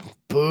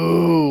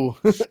 boo.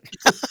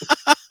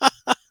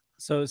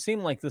 so it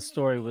seemed like this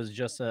story was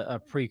just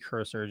a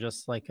precursor,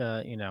 just like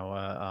a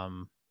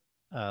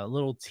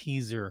little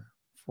teaser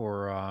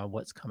for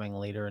what's coming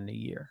later in the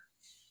year.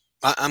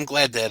 I'm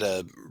glad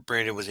that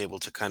Brandon was able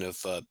to kind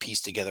of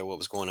piece together what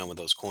was going on with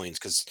those coins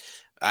because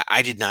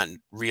I did not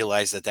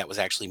realize that that was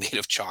actually made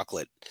of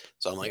chocolate.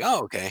 So I'm like,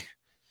 oh, okay.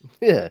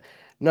 Yeah.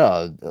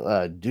 No,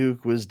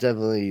 Duke was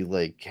definitely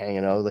like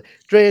hanging out like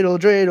dreidel,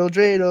 dreidel,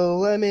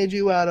 dreidel. I made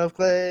you out of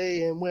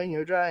clay, and when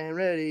you're dry and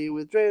ready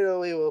with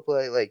dreidel, we will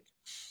play. Like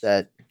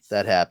that.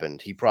 That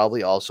happened. He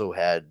probably also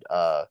had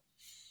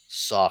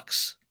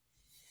socks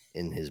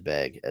in his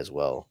bag as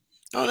well.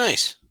 Oh,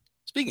 nice.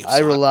 Speaking of I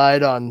socks,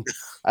 relied on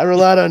I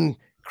relied on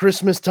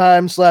Christmas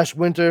time /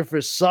 winter for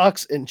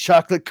socks and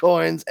chocolate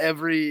coins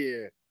every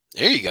year.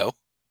 there you go.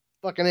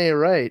 Fucking A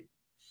right.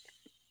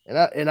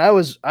 And I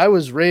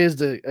was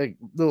raised a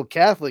little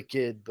Catholic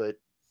kid, but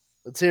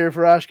let's hear it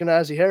for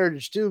Ashkenazi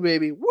heritage too,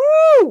 baby.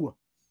 Woo!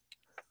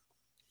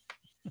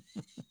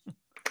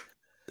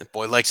 That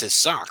boy likes his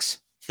socks.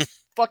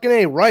 Fucking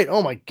A right.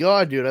 Oh my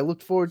god, dude. I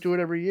look forward to it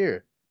every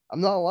year.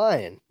 I'm not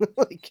lying.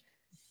 Like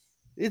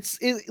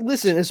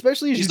listen,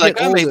 especially as you He's get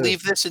like, I may older.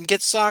 leave this and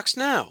get socks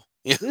now.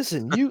 Yeah.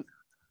 Listen, you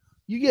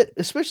get,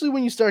 especially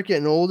when you start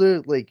getting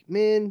older, like,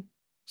 man,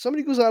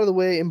 somebody goes out of the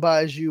way and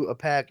buys you a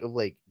pack of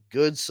like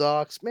good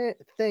socks, man,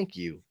 thank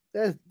you.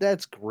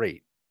 That's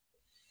great.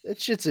 That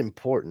shit's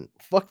important.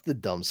 Fuck the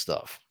dumb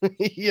stuff.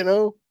 you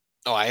know?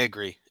 Oh, I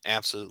agree.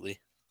 Absolutely.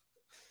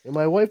 And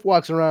my wife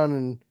walks around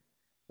in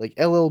like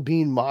LL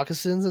Bean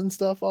moccasins and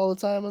stuff all the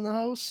time in the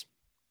house.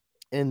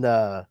 And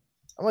I'm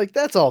like,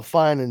 that's all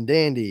fine and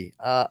dandy.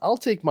 I'll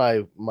take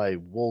my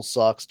wool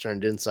socks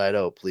turned inside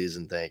out, please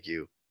and thank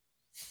you.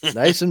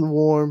 Nice and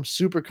warm,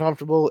 super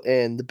comfortable,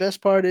 and the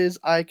best part is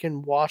I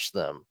can wash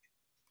them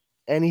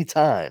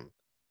anytime.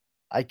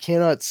 I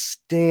cannot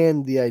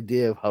stand the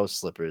idea of house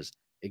slippers.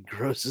 It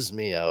grosses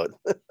me out.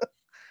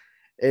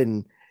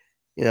 And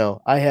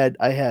I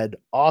had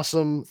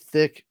awesome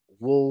thick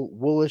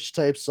woolish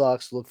type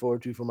socks to look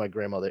forward to for my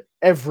grandmother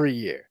every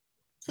year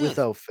Hmm.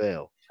 without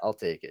fail. I'll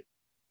take it.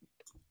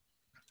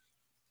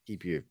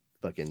 Keep your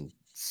fucking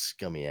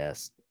scummy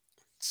ass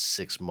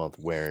 6-month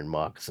wearing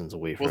moccasins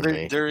away Well, from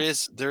me. there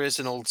is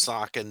an old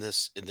sock in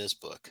this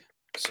book.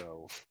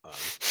 So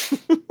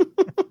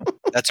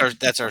that's our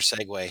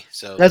segue.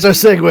 So That's our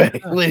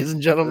segue, ladies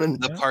and gentlemen.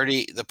 the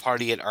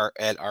party at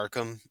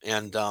Arkham,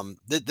 and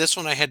this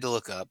one I had to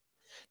look up.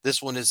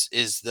 This one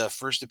is the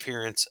first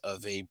appearance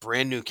of a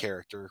brand new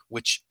character,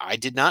 which I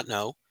did not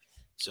know.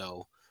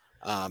 So,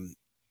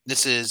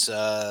 this is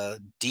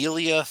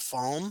Delia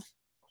Falm,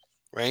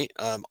 right?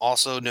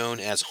 Also known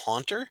as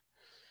Haunter.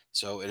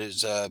 So it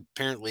is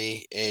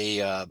apparently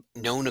a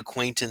known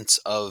acquaintance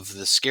of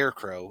the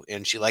Scarecrow,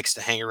 and she likes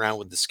to hang around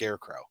with the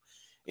Scarecrow.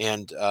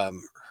 And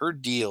her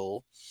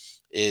deal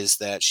is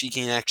that she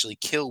can actually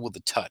kill with a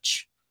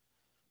touch,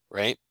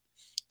 right?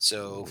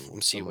 So let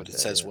me see Something what like it that,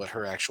 says. yeah. What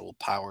her actual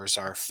powers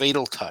are: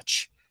 fatal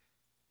touch.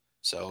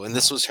 So, and Oh.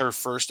 this was her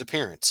first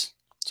appearance.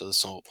 So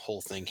this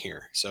whole thing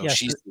here. So Yes,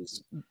 she's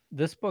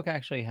this book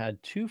actually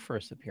had two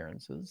first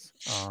appearances.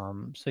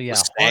 So yeah,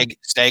 was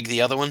Stag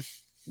the other one.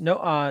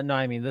 no, no,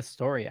 I mean this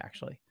story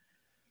actually.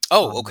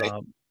 Oh, okay.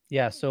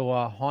 Yeah, so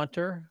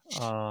Haunter,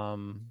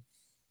 and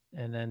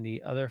then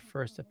the other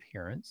first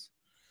appearance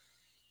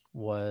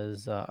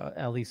was,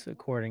 at least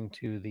according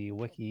to the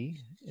wiki,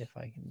 if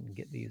I can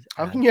get these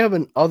How ads. can you have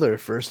an other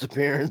first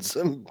appearance?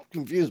 I'm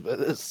confused by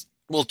this.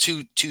 Well,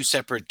 two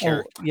separate Oh,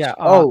 characters. yeah.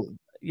 Oh,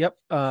 Yep.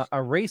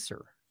 A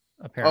racer,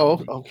 oh,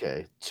 apparently.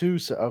 okay.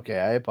 Okay,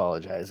 I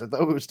apologize. I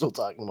thought we were still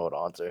talking about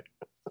Haunter.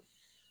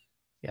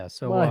 Yeah.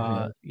 So, My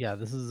bad. yeah,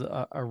 this is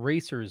a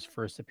racer's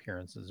first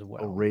appearance as A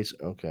well. racer.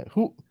 Okay.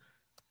 Who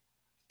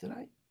did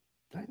I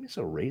miss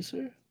a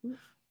racer?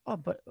 Oh,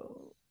 but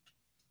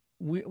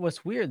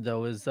what's weird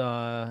though is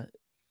it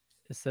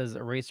says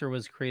Eraser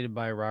was created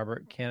by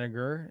Robert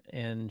Kanigher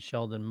and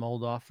Sheldon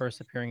Moldoff,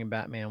 first appearing in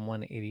Batman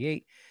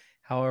 188.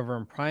 However,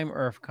 in Prime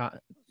Earth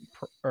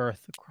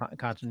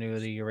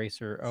continuity,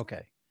 Eraser.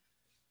 Okay.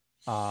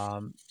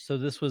 So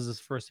this was his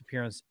first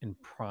appearance in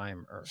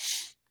Prime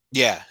Earth.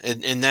 Yeah,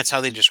 and that's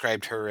how they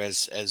described her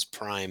as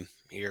Prime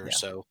here. Yeah.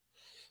 So,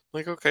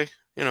 like, okay,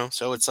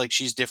 so it's like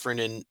she's different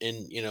in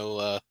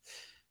the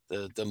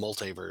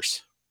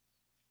multiverse.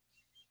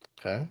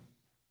 Okay.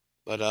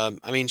 But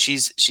I mean,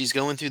 she's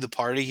going through the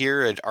party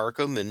here at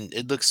Arkham, and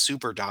it looks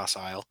super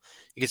docile.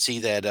 You can see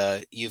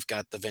that you've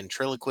got the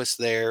ventriloquist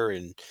there,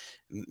 and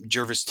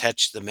Jervis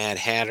Tetch, the Mad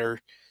Hatter.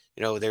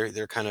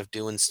 They're kind of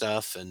doing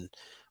stuff, and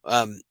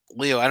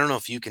Leo, I don't know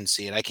if you can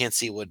see it. I can't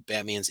see what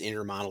Batman's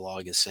inner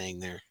monologue is saying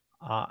there.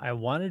 I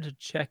wanted to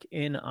check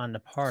in on the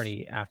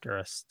party after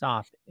a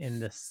stop in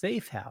the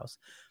safe house,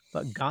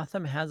 but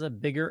Gotham has a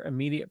bigger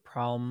immediate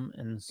problem,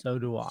 and so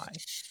do I.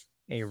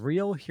 A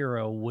real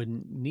hero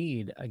wouldn't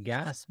need a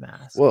gas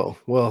mask. Well,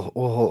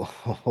 hold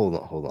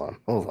on,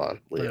 What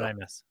did Leo. I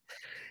miss?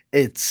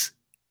 It's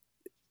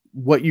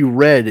what you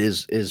read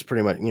is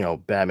pretty much,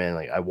 Batman,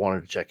 like, I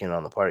wanted to check in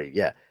on the party.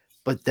 Yeah.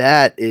 But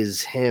that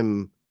is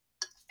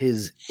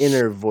his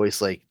inner voice,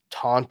 like,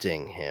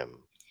 taunting him.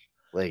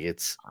 Like,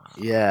 it's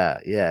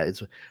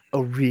it's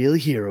a real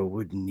hero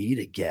would need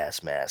a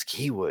gas mask.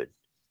 He would.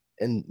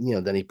 And,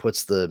 then he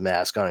puts the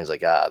mask on. He's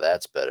like,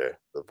 that's better.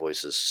 The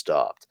voice is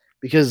stopped.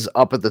 Because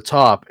up at the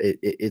top,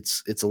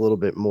 it's a little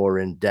bit more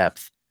in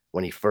depth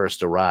when he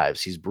first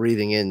arrives. He's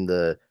breathing in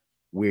the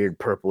weird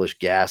purplish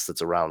gas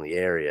that's around the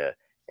area,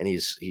 and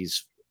he's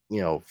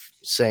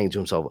saying to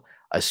himself,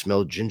 "I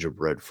smell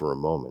gingerbread for a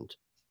moment.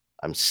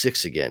 I'm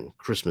 6 again,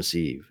 Christmas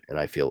Eve, and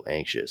I feel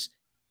anxious.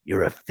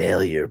 You're a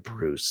failure,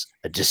 Bruce.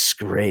 A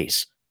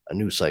disgrace. A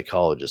new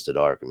psychologist at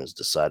Arkham has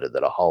decided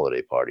that a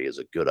holiday party is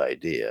a good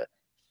idea.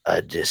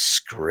 A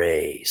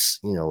disgrace."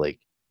 Like,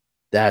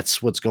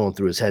 that's what's going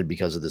through his head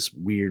because of this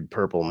weird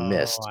purple Oh,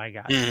 mist. I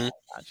got you. Hmm. I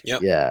got you.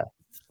 Yep. Yeah.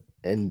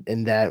 And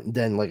that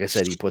then, like I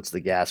said, he puts the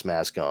gas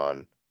mask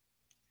on,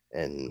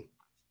 and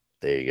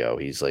there you go.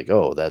 He's like,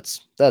 "Oh,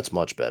 that's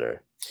much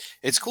better."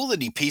 It's cool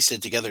that he pieced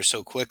it together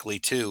so quickly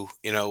too.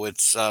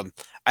 It's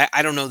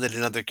I don't know that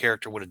another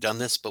character would have done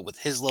this, but with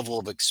his level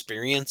of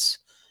experience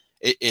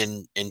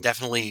and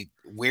definitely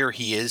where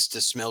he is to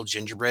smell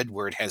gingerbread,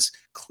 where it has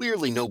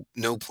clearly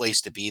no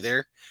place to be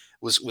there,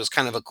 was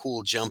kind of a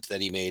cool jump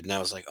that he made, and I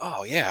was like,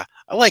 oh yeah,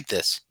 I like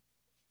this.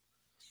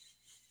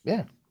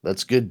 Yeah.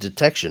 That's good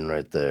detection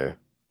right there.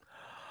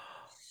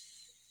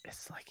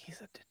 It's like he's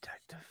a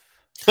detective.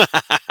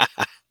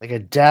 Like a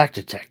dark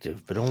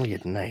detective, but only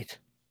at night.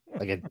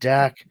 Like a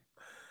dark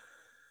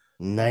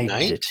night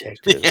Night?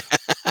 detective.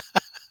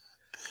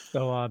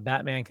 So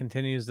Batman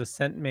continues. The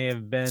scent may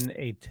have been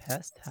a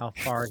test how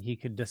far he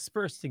could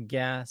disperse the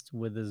gas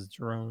with his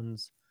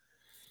drones,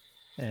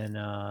 and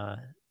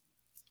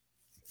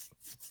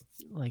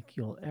like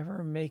you'll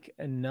ever make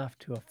enough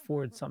to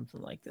afford something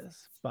like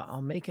this. But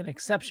I'll make an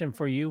exception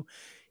for you.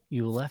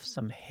 You left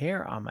some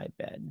hair on my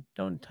bed.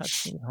 Don't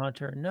touch me,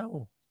 Hunter.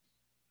 No.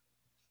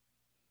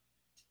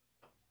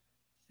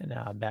 And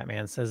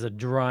Batman says a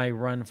dry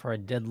run for a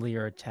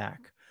deadlier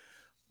attack,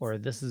 or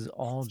this is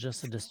all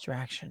just a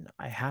distraction.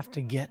 I have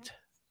to get.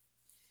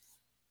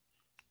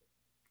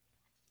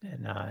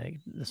 And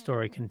the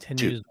story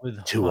continues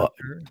with to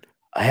Hunter.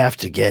 I have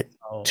to get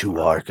Oh, to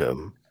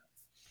Arkham.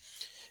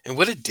 And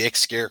what a dick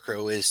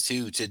Scarecrow is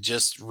too, to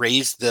just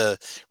raise the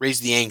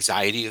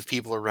anxiety of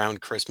people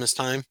around Christmas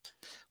time.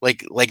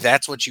 Like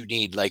that's what you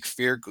need, like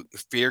fear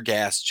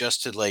gas,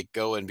 just to like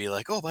go and be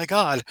like, oh my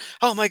god,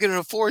 how am I going to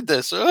afford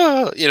this?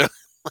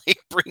 Like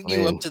bring I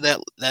you up mean, to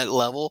that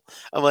level.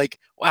 I'm like,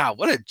 wow,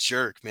 what a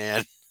jerk,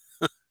 man.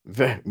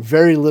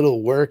 very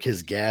little work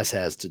his gas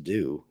has to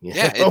do.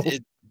 Yeah,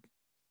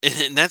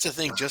 and that's the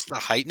thing, just to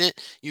heighten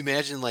it, you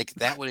imagine like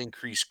that would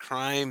increase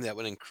crime, that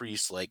would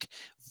increase like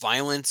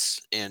violence,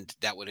 and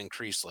that would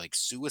increase like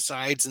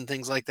suicides and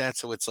things like that.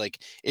 So it's like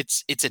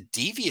it's a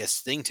devious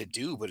thing to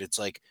do, but it's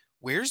like,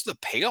 where's the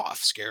payoff,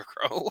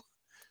 Scarecrow?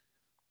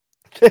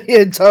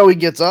 It's how he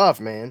gets off,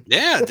 man.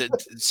 Yeah,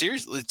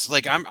 seriously, it's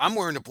like I'm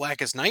wearing a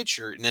Blackest Night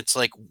shirt, and it's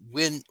like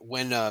when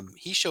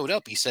he showed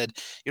up, he said,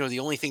 the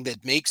only thing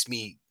that makes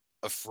me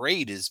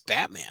afraid is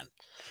Batman.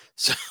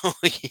 So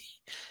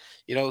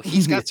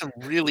he's got some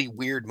really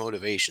weird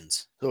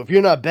motivations. So if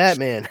you're not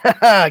Batman,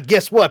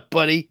 guess what,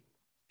 buddy?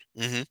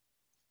 Hmm.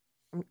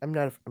 I'm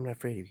not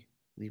afraid of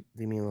you.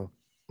 Leave me alone.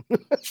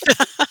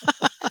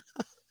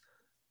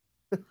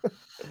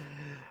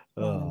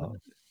 Oh.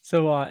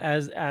 So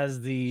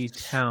as the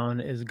town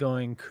is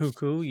going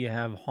cuckoo, you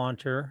have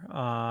Haunter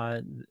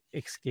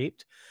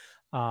escaped,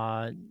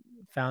 uh,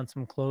 found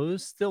some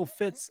clothes, still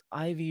fits.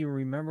 Ivy,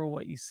 remember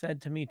what you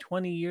said to me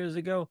 20 years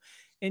ago?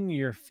 In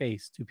your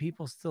face. Do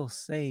people still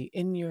say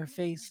in your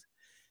face?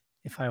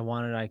 If I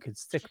wanted, I could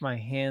stick my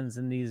hands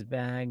in these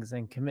bags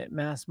and commit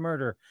mass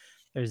murder.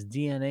 There's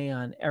DNA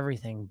on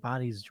everything,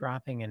 bodies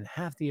dropping in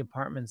half the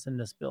apartments in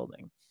this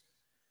building.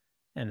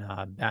 And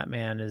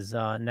Batman is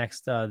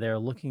next. They're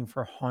looking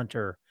for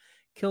Haunter.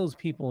 Kills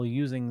people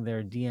using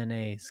their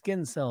DNA,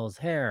 skin cells,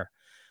 hair.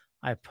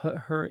 I put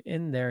her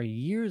in there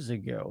years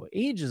ago,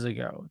 ages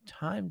ago.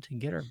 Time to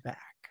get her back.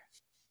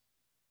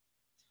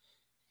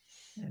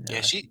 And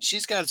Yeah,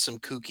 she's got some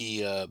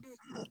kooky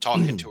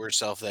talking to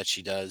herself that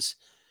she does.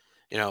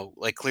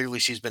 Like clearly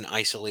she's been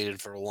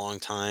isolated for a long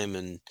time,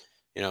 and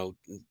you know,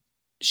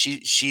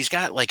 she's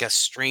got like a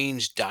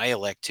strange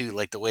dialect too,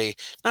 like the way,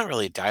 not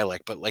really a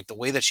dialect, but like the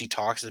way that she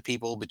talks to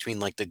people between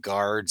like the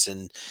guards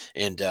and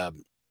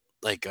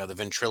like the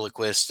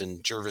ventriloquist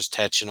and Jervis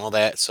Tetch and all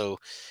that. So,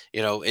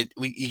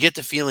 you get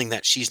the feeling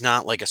that she's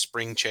not like a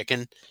spring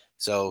chicken.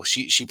 So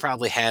she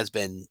probably has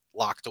been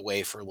locked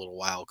away for a little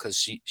while because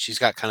she's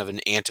got kind of an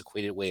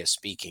antiquated way of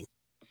speaking.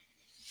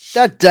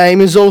 That dame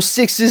is all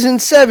sixes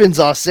and sevens,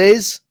 I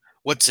says.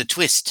 What's a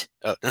twist?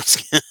 Oh,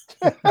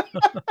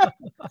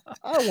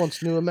 I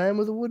once knew a man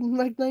with a wooden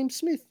leg named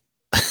Smith.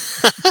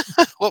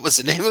 what was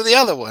the name of the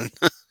other one?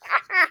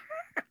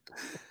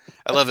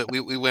 I love it.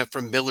 We went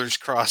from Miller's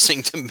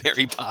Crossing to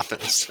Mary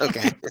Poppins.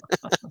 Okay.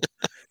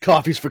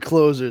 Coffees for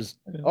closers.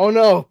 Oh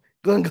no,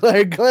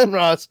 Glenn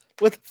Ross.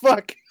 What the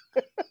fuck?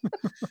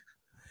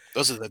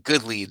 Those are the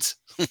good leads.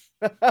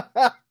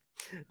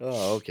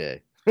 Oh,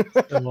 okay.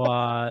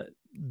 so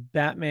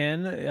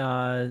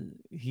Batman,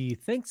 he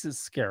thinks it's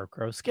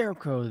Scarecrow.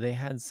 Scarecrow, they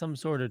had some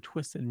sort of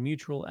twisted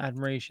mutual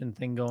admiration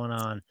thing going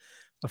on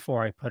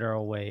before I put her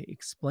away.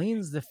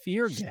 Explains the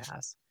fear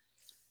gas.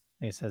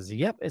 And he says,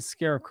 "Yep, it's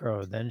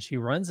Scarecrow." Then she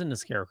runs into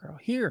Scarecrow.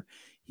 "Here,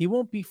 he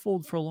won't be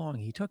fooled for long.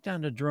 He took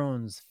down the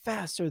drones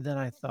faster than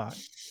I thought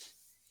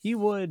he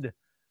would."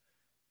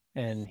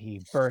 And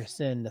he bursts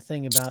in. The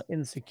thing about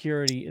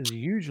insecurity is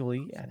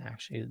usually, and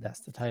actually that's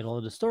the title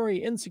of the story,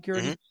 Hmm.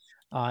 insecurity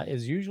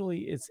is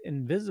usually it's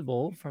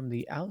invisible from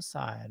the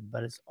outside,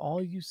 but it's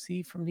all you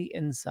see from the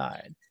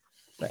inside.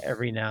 But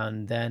every now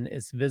and then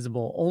it's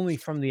visible only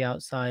from the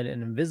outside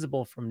and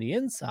invisible from the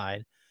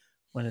inside.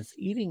 When it's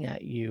eating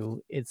at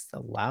you, it's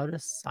the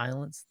loudest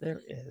silence there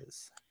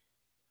is.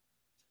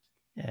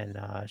 And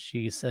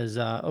she says,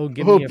 "Oh,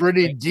 give Oh, me a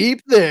pretty break."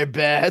 deep there,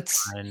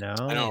 Bats. I I know,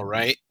 know.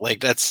 right? Like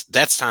that's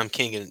Tom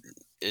King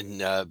in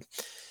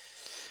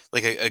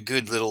like a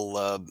good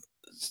little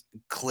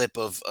clip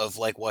of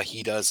like what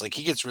he does. Like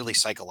he gets really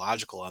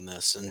psychological on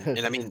this, and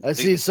I mean, I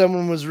see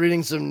someone was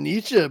reading some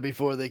Nietzsche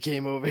before they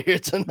came over here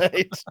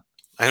tonight.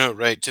 I know,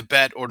 right? To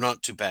bet or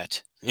not to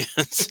bet.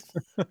 Yes.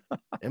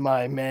 Am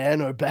I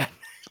man or bat?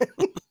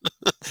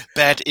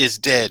 Bat is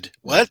dead.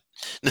 What?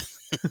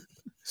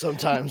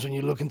 Sometimes when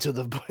you look into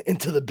the bat,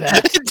 To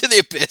the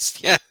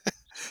abyss. Yeah,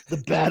 the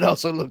bat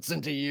also looks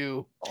into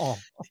you. Oh,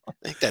 I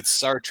think that's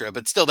Sartre,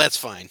 but still, that's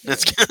fine.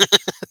 That's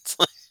it's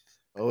like,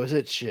 Oh, is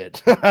it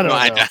shit? I no,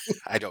 don't know.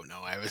 I don't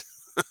know. I was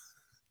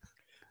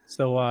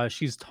so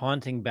she's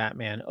taunting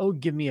Batman. "Oh,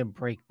 give me a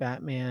break,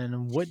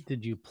 Batman. What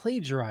did you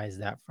plagiarize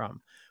that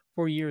from?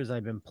 For years,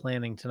 I've been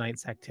planning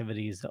tonight's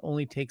activities. It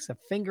only takes a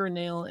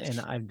fingernail, and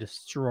I've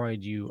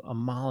destroyed you, a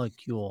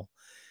molecule.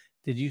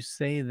 Did you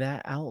say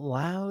that out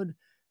loud?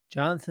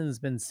 Jonathan's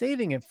been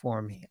saving it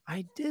for me.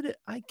 I did it.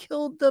 I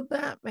killed the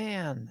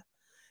Batman."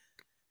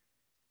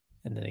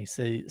 And then he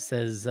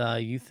says,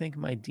 "You think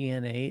my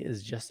DNA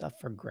is just up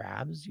for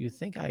grabs? You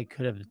think I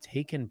could have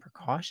taken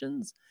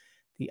precautions?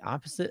 The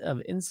opposite of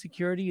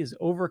insecurity is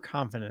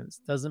overconfidence,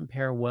 doesn't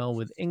pair well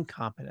with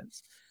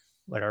incompetence.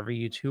 Whatever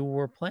you two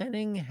were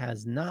planning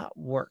has not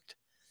worked.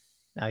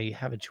 Now you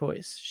have a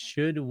choice.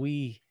 Should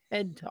we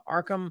head to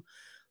Arkham?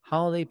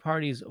 Holiday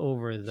party's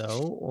over,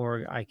 though,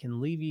 or I can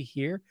leave you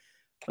here.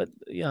 But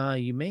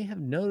you may have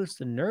noticed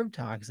the nerve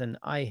toxin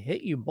I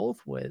hit you both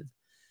with.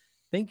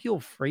 Think you'll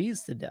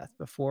freeze to death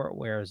before it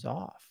wears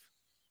off."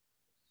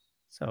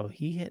 So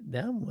he hit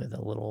them with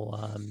a little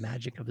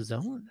magic of his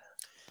own.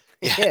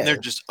 yeah, and Yeah, they're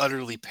just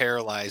utterly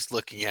paralyzed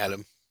looking at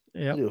him.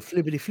 Yep. little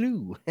flippity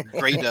flu.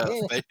 Great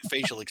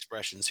facial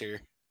expressions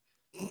here.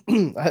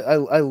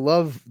 I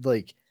love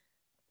like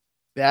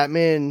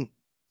Batman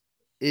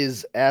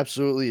is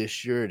absolutely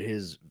assured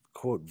his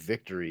quote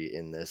victory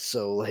in this.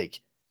 So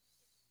like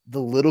the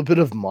little bit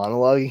of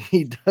monologue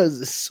he does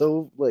is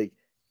so like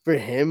for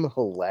him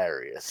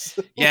hilarious.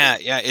 Yeah,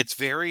 yeah, it's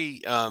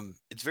very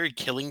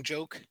Killing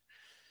Joke,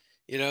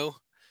 you know,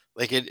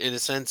 like in a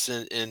sense,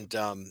 and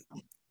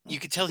you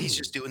could tell he's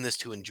just doing this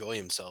to enjoy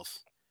himself.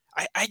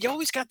 I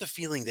always got the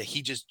feeling that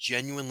he just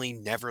genuinely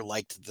never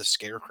liked the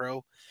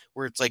Scarecrow,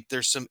 where it's like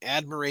there's some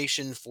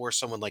admiration for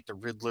someone like the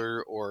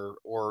Riddler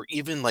or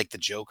even like the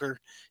Joker,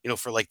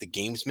 for like the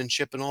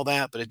gamesmanship and all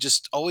that, but it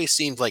just always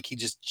seemed like he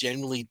just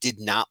genuinely did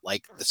not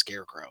like the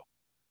Scarecrow.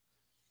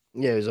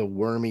 Yeah, he's a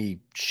wormy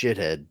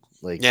shithead.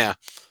 Like Yeah.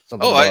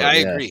 something Oh, about I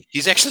him. Yeah. agree.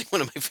 He's actually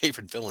one of my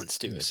favorite villains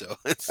too. Yeah. So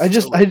it's I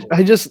just totally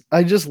cool.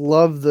 I just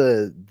love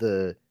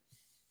the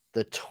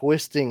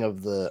twisting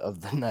of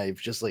the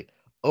knife. Just like,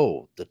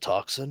 oh, the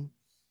toxin?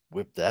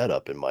 Whip that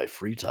up in my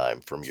free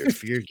time from your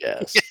fear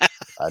gas.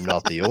 I'm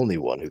not the only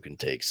one who can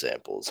take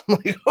samples. I'm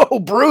like, oh,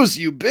 Bruce,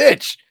 you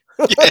bitch.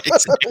 Yeah,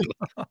 exactly.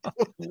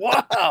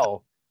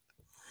 Wow.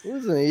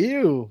 Listen to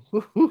you.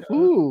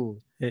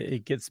 Hoo-hoo-hoo.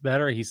 It gets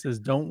better. He says,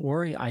 "Don't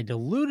worry, I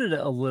diluted it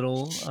a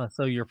little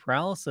so your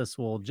paralysis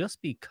will just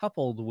be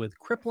coupled with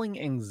crippling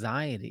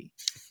anxiety.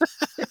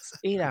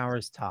 6-8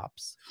 hours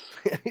tops.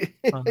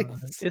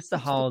 It's the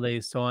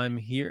holidays, so I'm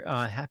here,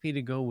 happy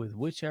to go with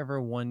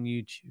whichever one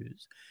you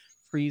choose.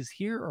 Freeze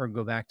here or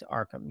go back to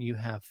Arkham. You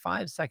have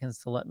 5 seconds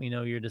to let me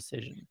know your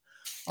decision.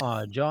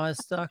 Jaw is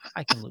stuck.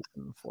 I can loosen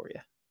them for you."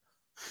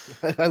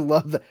 I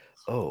love that.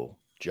 Oh,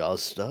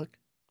 jaws stuck?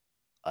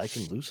 I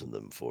can loosen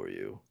them for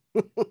you.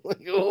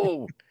 Like,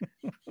 oh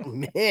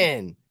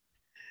man.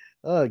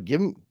 Give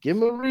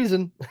him a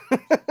reason.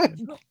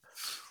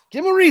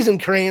 Give him a reason,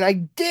 Crane. I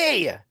dare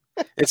you.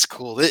 It's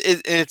cool.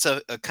 It's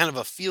a kind of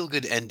a feel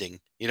good ending,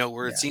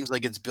 where it Yeah. seems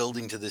like it's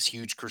building to this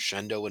huge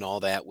crescendo and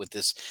all that with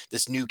this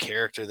new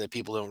character that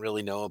people don't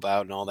really know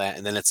about and all that,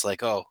 and then it's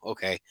like, oh,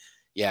 okay,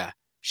 yeah,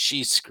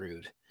 she's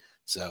screwed.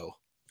 So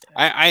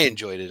I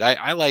enjoyed it.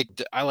 I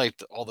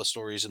liked all the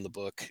stories in the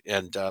book,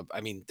 and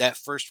I mean that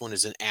first one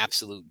is an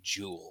absolute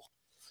jewel.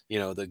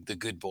 The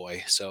good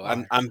boy. So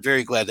Oh, I'm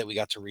very glad that we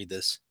got to read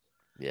this.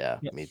 Yeah,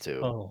 yeah, me too.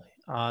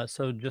 totally.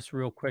 So just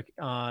real quick,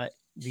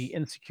 the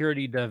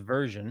insecurity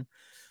diversion.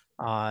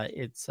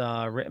 It's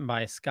written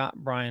by Scott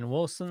Brian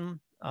Wilson.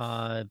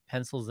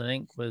 Pencils and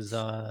ink was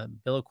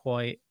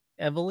Billicoy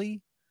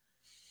Evely.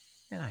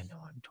 And I know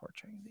I'm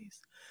torturing these.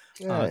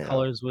 Yeah, you know.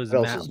 Colors was What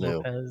else Matt is new?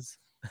 Lopez,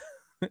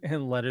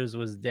 and letters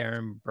was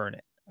Darren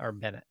Burnett or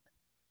Bennett.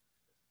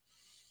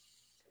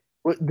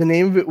 What the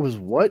name of it was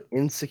what?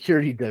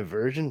 Insecurity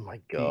Diversion? My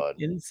The god.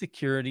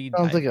 insecurity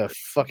Sounds like a diversion.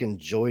 fucking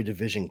Joy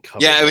Division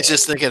cover Yeah, I was band.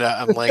 just thinking.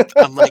 I'm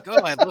like,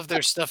 oh, I love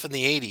their stuff in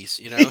the '80s.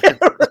 Yeah,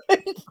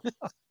 right?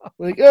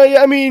 Like, oh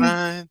yeah, I mean,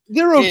 I'm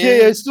they're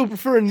okay. I in still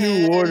prefer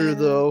New Order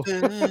though.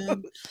 heaven I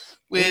mean,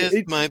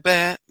 with my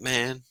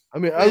Batman. I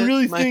With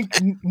really my think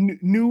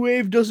New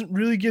Wave doesn't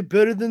really get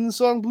better than the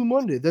song Blue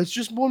Monday. That's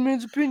just one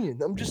man's opinion.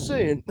 I'm just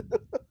saying.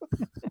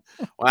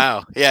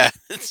 Wow, yeah.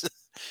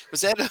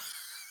 Was that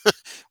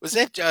was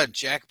that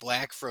Jack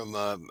Black from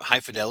High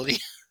Fidelity?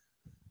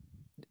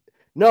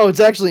 No, it's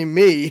actually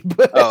me.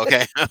 But Oh,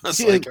 okay. I was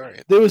yeah, like, all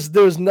right. there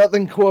was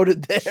nothing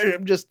quoted there.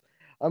 I'm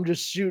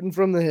just shooting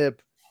from the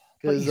hip.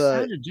 But you Because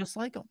sounded just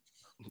like him.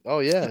 oh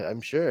yeah,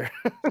 I'm sure.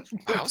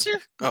 Bowser?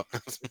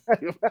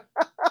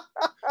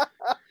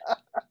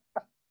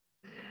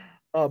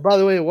 Oh, By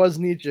the way, it was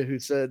Nietzsche who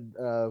said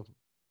the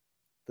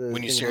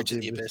when you thing stare about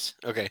into the the abyss.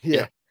 Okay, yeah.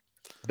 yeah.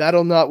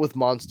 Battle not with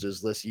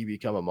monsters, lest ye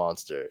become a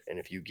monster. And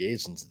if you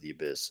gaze into the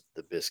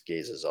abyss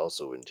gazes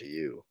also into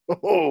you.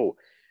 Oh,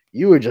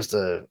 you were just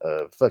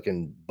a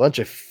fucking bunch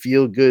of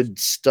feel good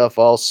stuff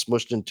all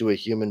smushed into a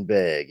human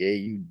bag, eh?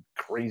 You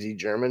crazy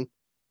German.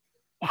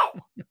 Wow.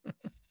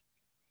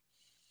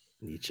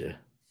 Nietzsche.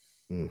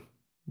 Hmm.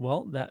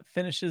 Well, that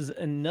finishes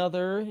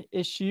another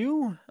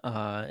issue,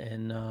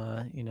 and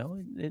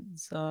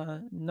it's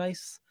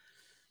nice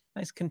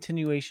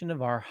continuation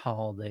of our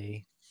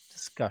holiday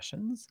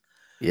discussions.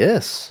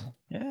 Yes.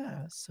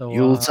 Yeah. So,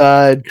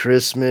 Yuletide,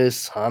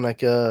 Christmas,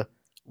 Hanukkah,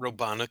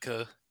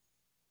 Robonica.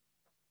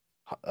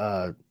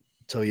 uh,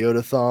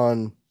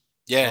 Toyotathon,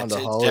 Yeah, Honda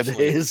it's definitely.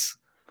 holidays.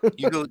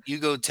 You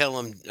go tell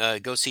him,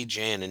 go see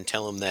Jan and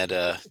tell him that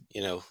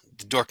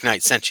the Dork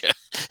Knight sent you.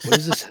 What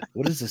is this?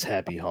 What is this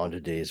Happy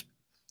Honda Days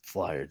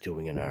flyer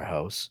doing in our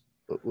house?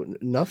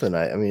 Nothing.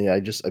 I mean, I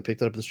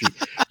picked it up in the street.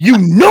 You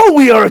know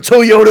we are a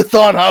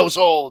Toyotathon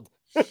household.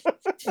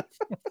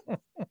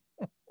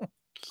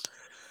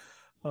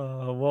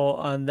 well,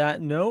 on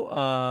that note,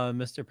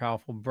 Mr.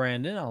 Powerful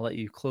Brandon, I'll let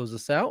you close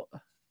us out.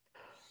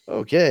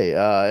 Okay,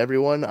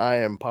 everyone. I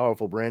am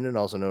Powerful Brandon,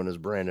 also known as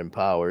Brandon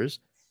Powers.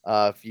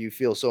 If you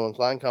feel so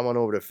inclined, come on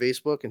over to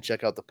Facebook and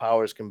check out the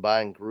Powers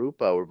Combined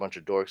group. We're a bunch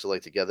of dorks that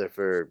like together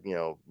for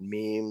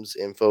memes,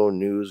 info,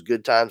 news,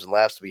 good times, and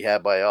laughs to be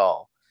had by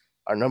all.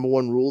 Our number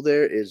one rule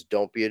there is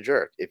don't be a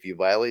jerk. If you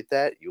violate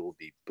that, you will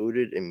be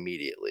booted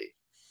immediately.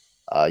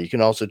 You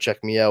can also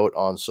check me out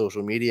on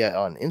social media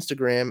on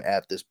Instagram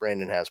at this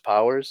Brandon has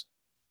powers.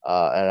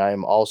 And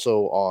I'm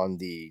also on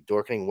the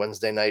Dorkening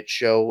Wednesday night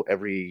show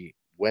every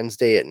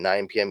Wednesday at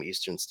 9 p.m.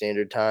 Eastern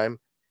Standard Time.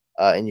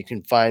 And you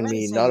can find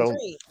me not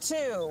only 3,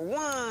 2,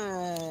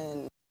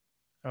 1.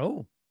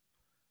 Oh,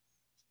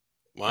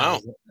 Wow.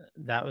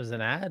 that was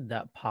an ad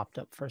that popped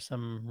up for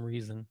some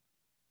reason.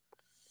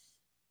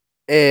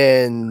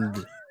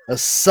 and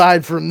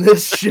aside from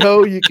this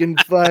show, you can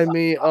find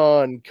me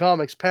on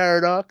Comics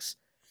Paradox,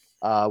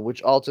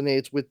 which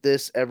alternates with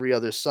this every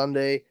other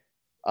Sunday.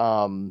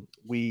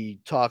 We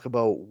talk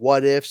about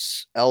what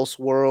ifs, else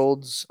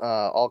worlds,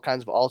 all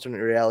kinds of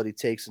alternate reality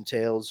takes and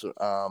tales.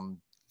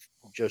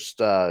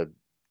 Just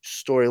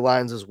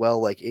storylines as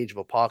well, like Age of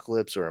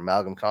Apocalypse or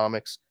Amalgam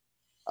Comics.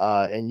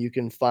 And you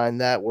can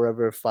find that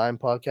wherever fine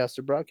podcasts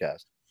are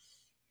broadcast.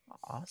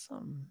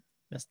 Awesome.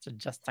 Mr.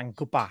 Justin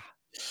Cooper.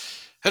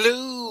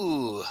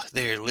 Hello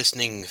there,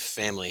 listening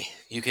family.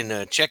 You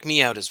can check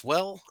me out as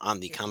well on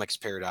the Comics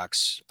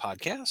Paradox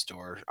podcast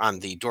or on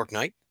the Dork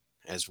Night,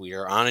 as we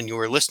are on and you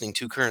are listening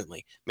to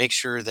currently. Make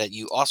sure that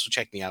you also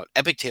check me out,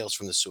 Epic Tales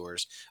from the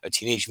Sewers, a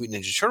Teenage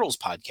Mutant Ninja Turtles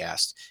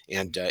podcast,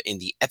 and in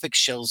the Epic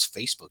Shells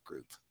Facebook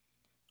group.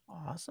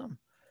 Awesome.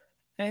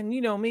 And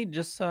you know me,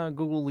 just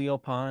Google Leo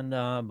Pond,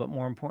 but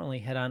more importantly,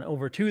 head on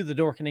over to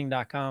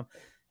thedorkening.com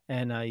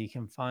and you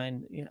can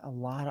find a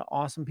lot of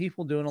awesome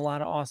people doing a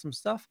lot of awesome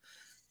stuff.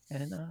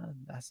 And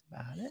that's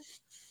about it.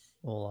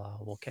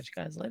 We'll catch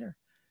you guys later.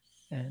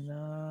 And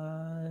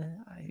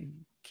I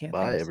can't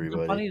Bye, think of something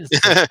everybody. funny to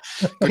say.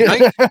 Good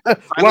night.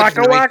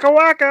 Waka, waka,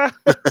 waka.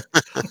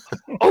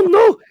 Oh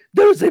no,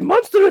 there is a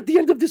monster at the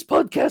end of this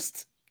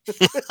podcast.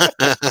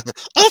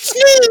 That's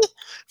me.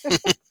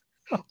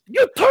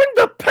 You turned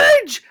the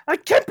page. I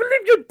can't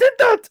believe you did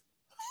that.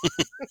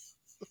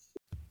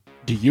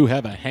 Do you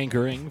have a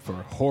hankering for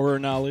horror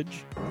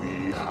knowledge?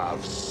 We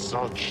have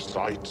such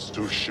sights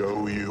to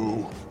show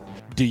you.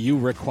 Do you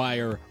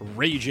require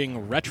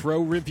raging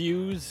retro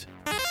reviews?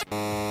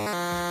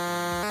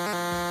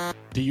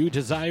 Do you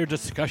desire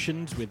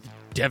discussions with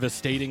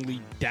devastatingly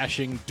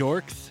dashing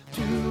dorks?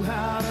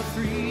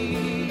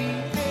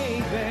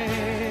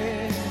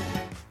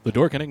 The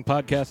Dorkening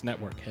Podcast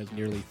Network has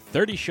nearly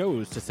 30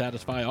 shows to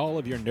satisfy all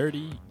of your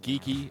nerdy,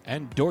 geeky,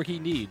 and dorky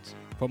needs,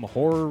 from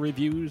horror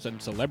reviews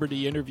and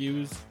celebrity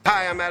interviews.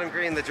 Hi, I'm Adam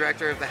Green, the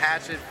director of the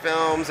Hatchet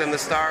films and the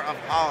star of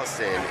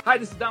Paulson. Hi,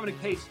 this is Dominic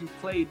Pace, who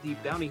played the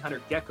bounty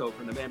hunter Gecko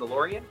from The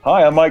Mandalorian.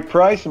 Hi, I'm Mike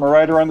Price. I'm a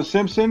writer on The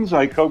Simpsons.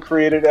 I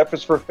co-created F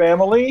is for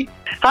Family.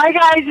 Hi,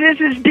 guys. This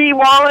is Dee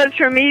Wallace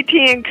from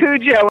E.T. and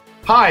Cujo.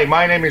 Hi,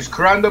 my name is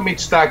Kurando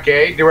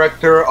Mitsutake,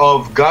 director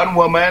of Gun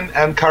Woman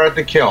and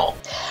Karate Kill.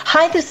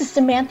 Hi, this is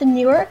Samantha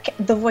Newark,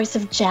 the voice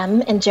of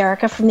Jem and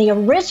Jerrica from the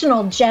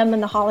original Jem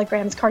and the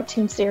Holograms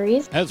cartoon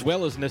series. As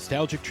well as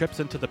nostalgic trips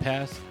into the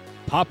past,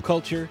 pop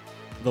culture,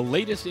 the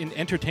latest in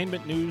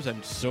entertainment news,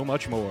 and so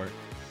much more,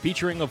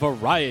 featuring a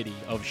variety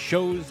of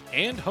shows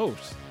and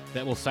hosts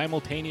that will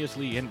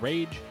simultaneously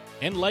enrage,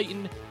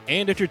 enlighten,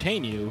 and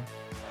entertain you.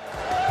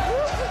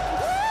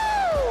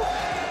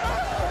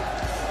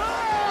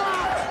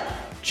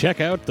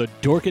 Check out the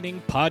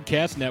Dorkening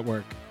Podcast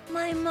Network.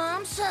 My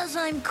mom says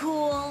I'm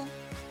cool.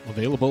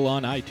 Available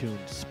on iTunes,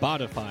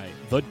 Spotify,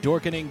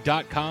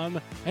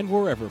 thedorkening.com, and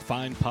wherever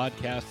fine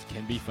podcasts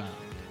can be found.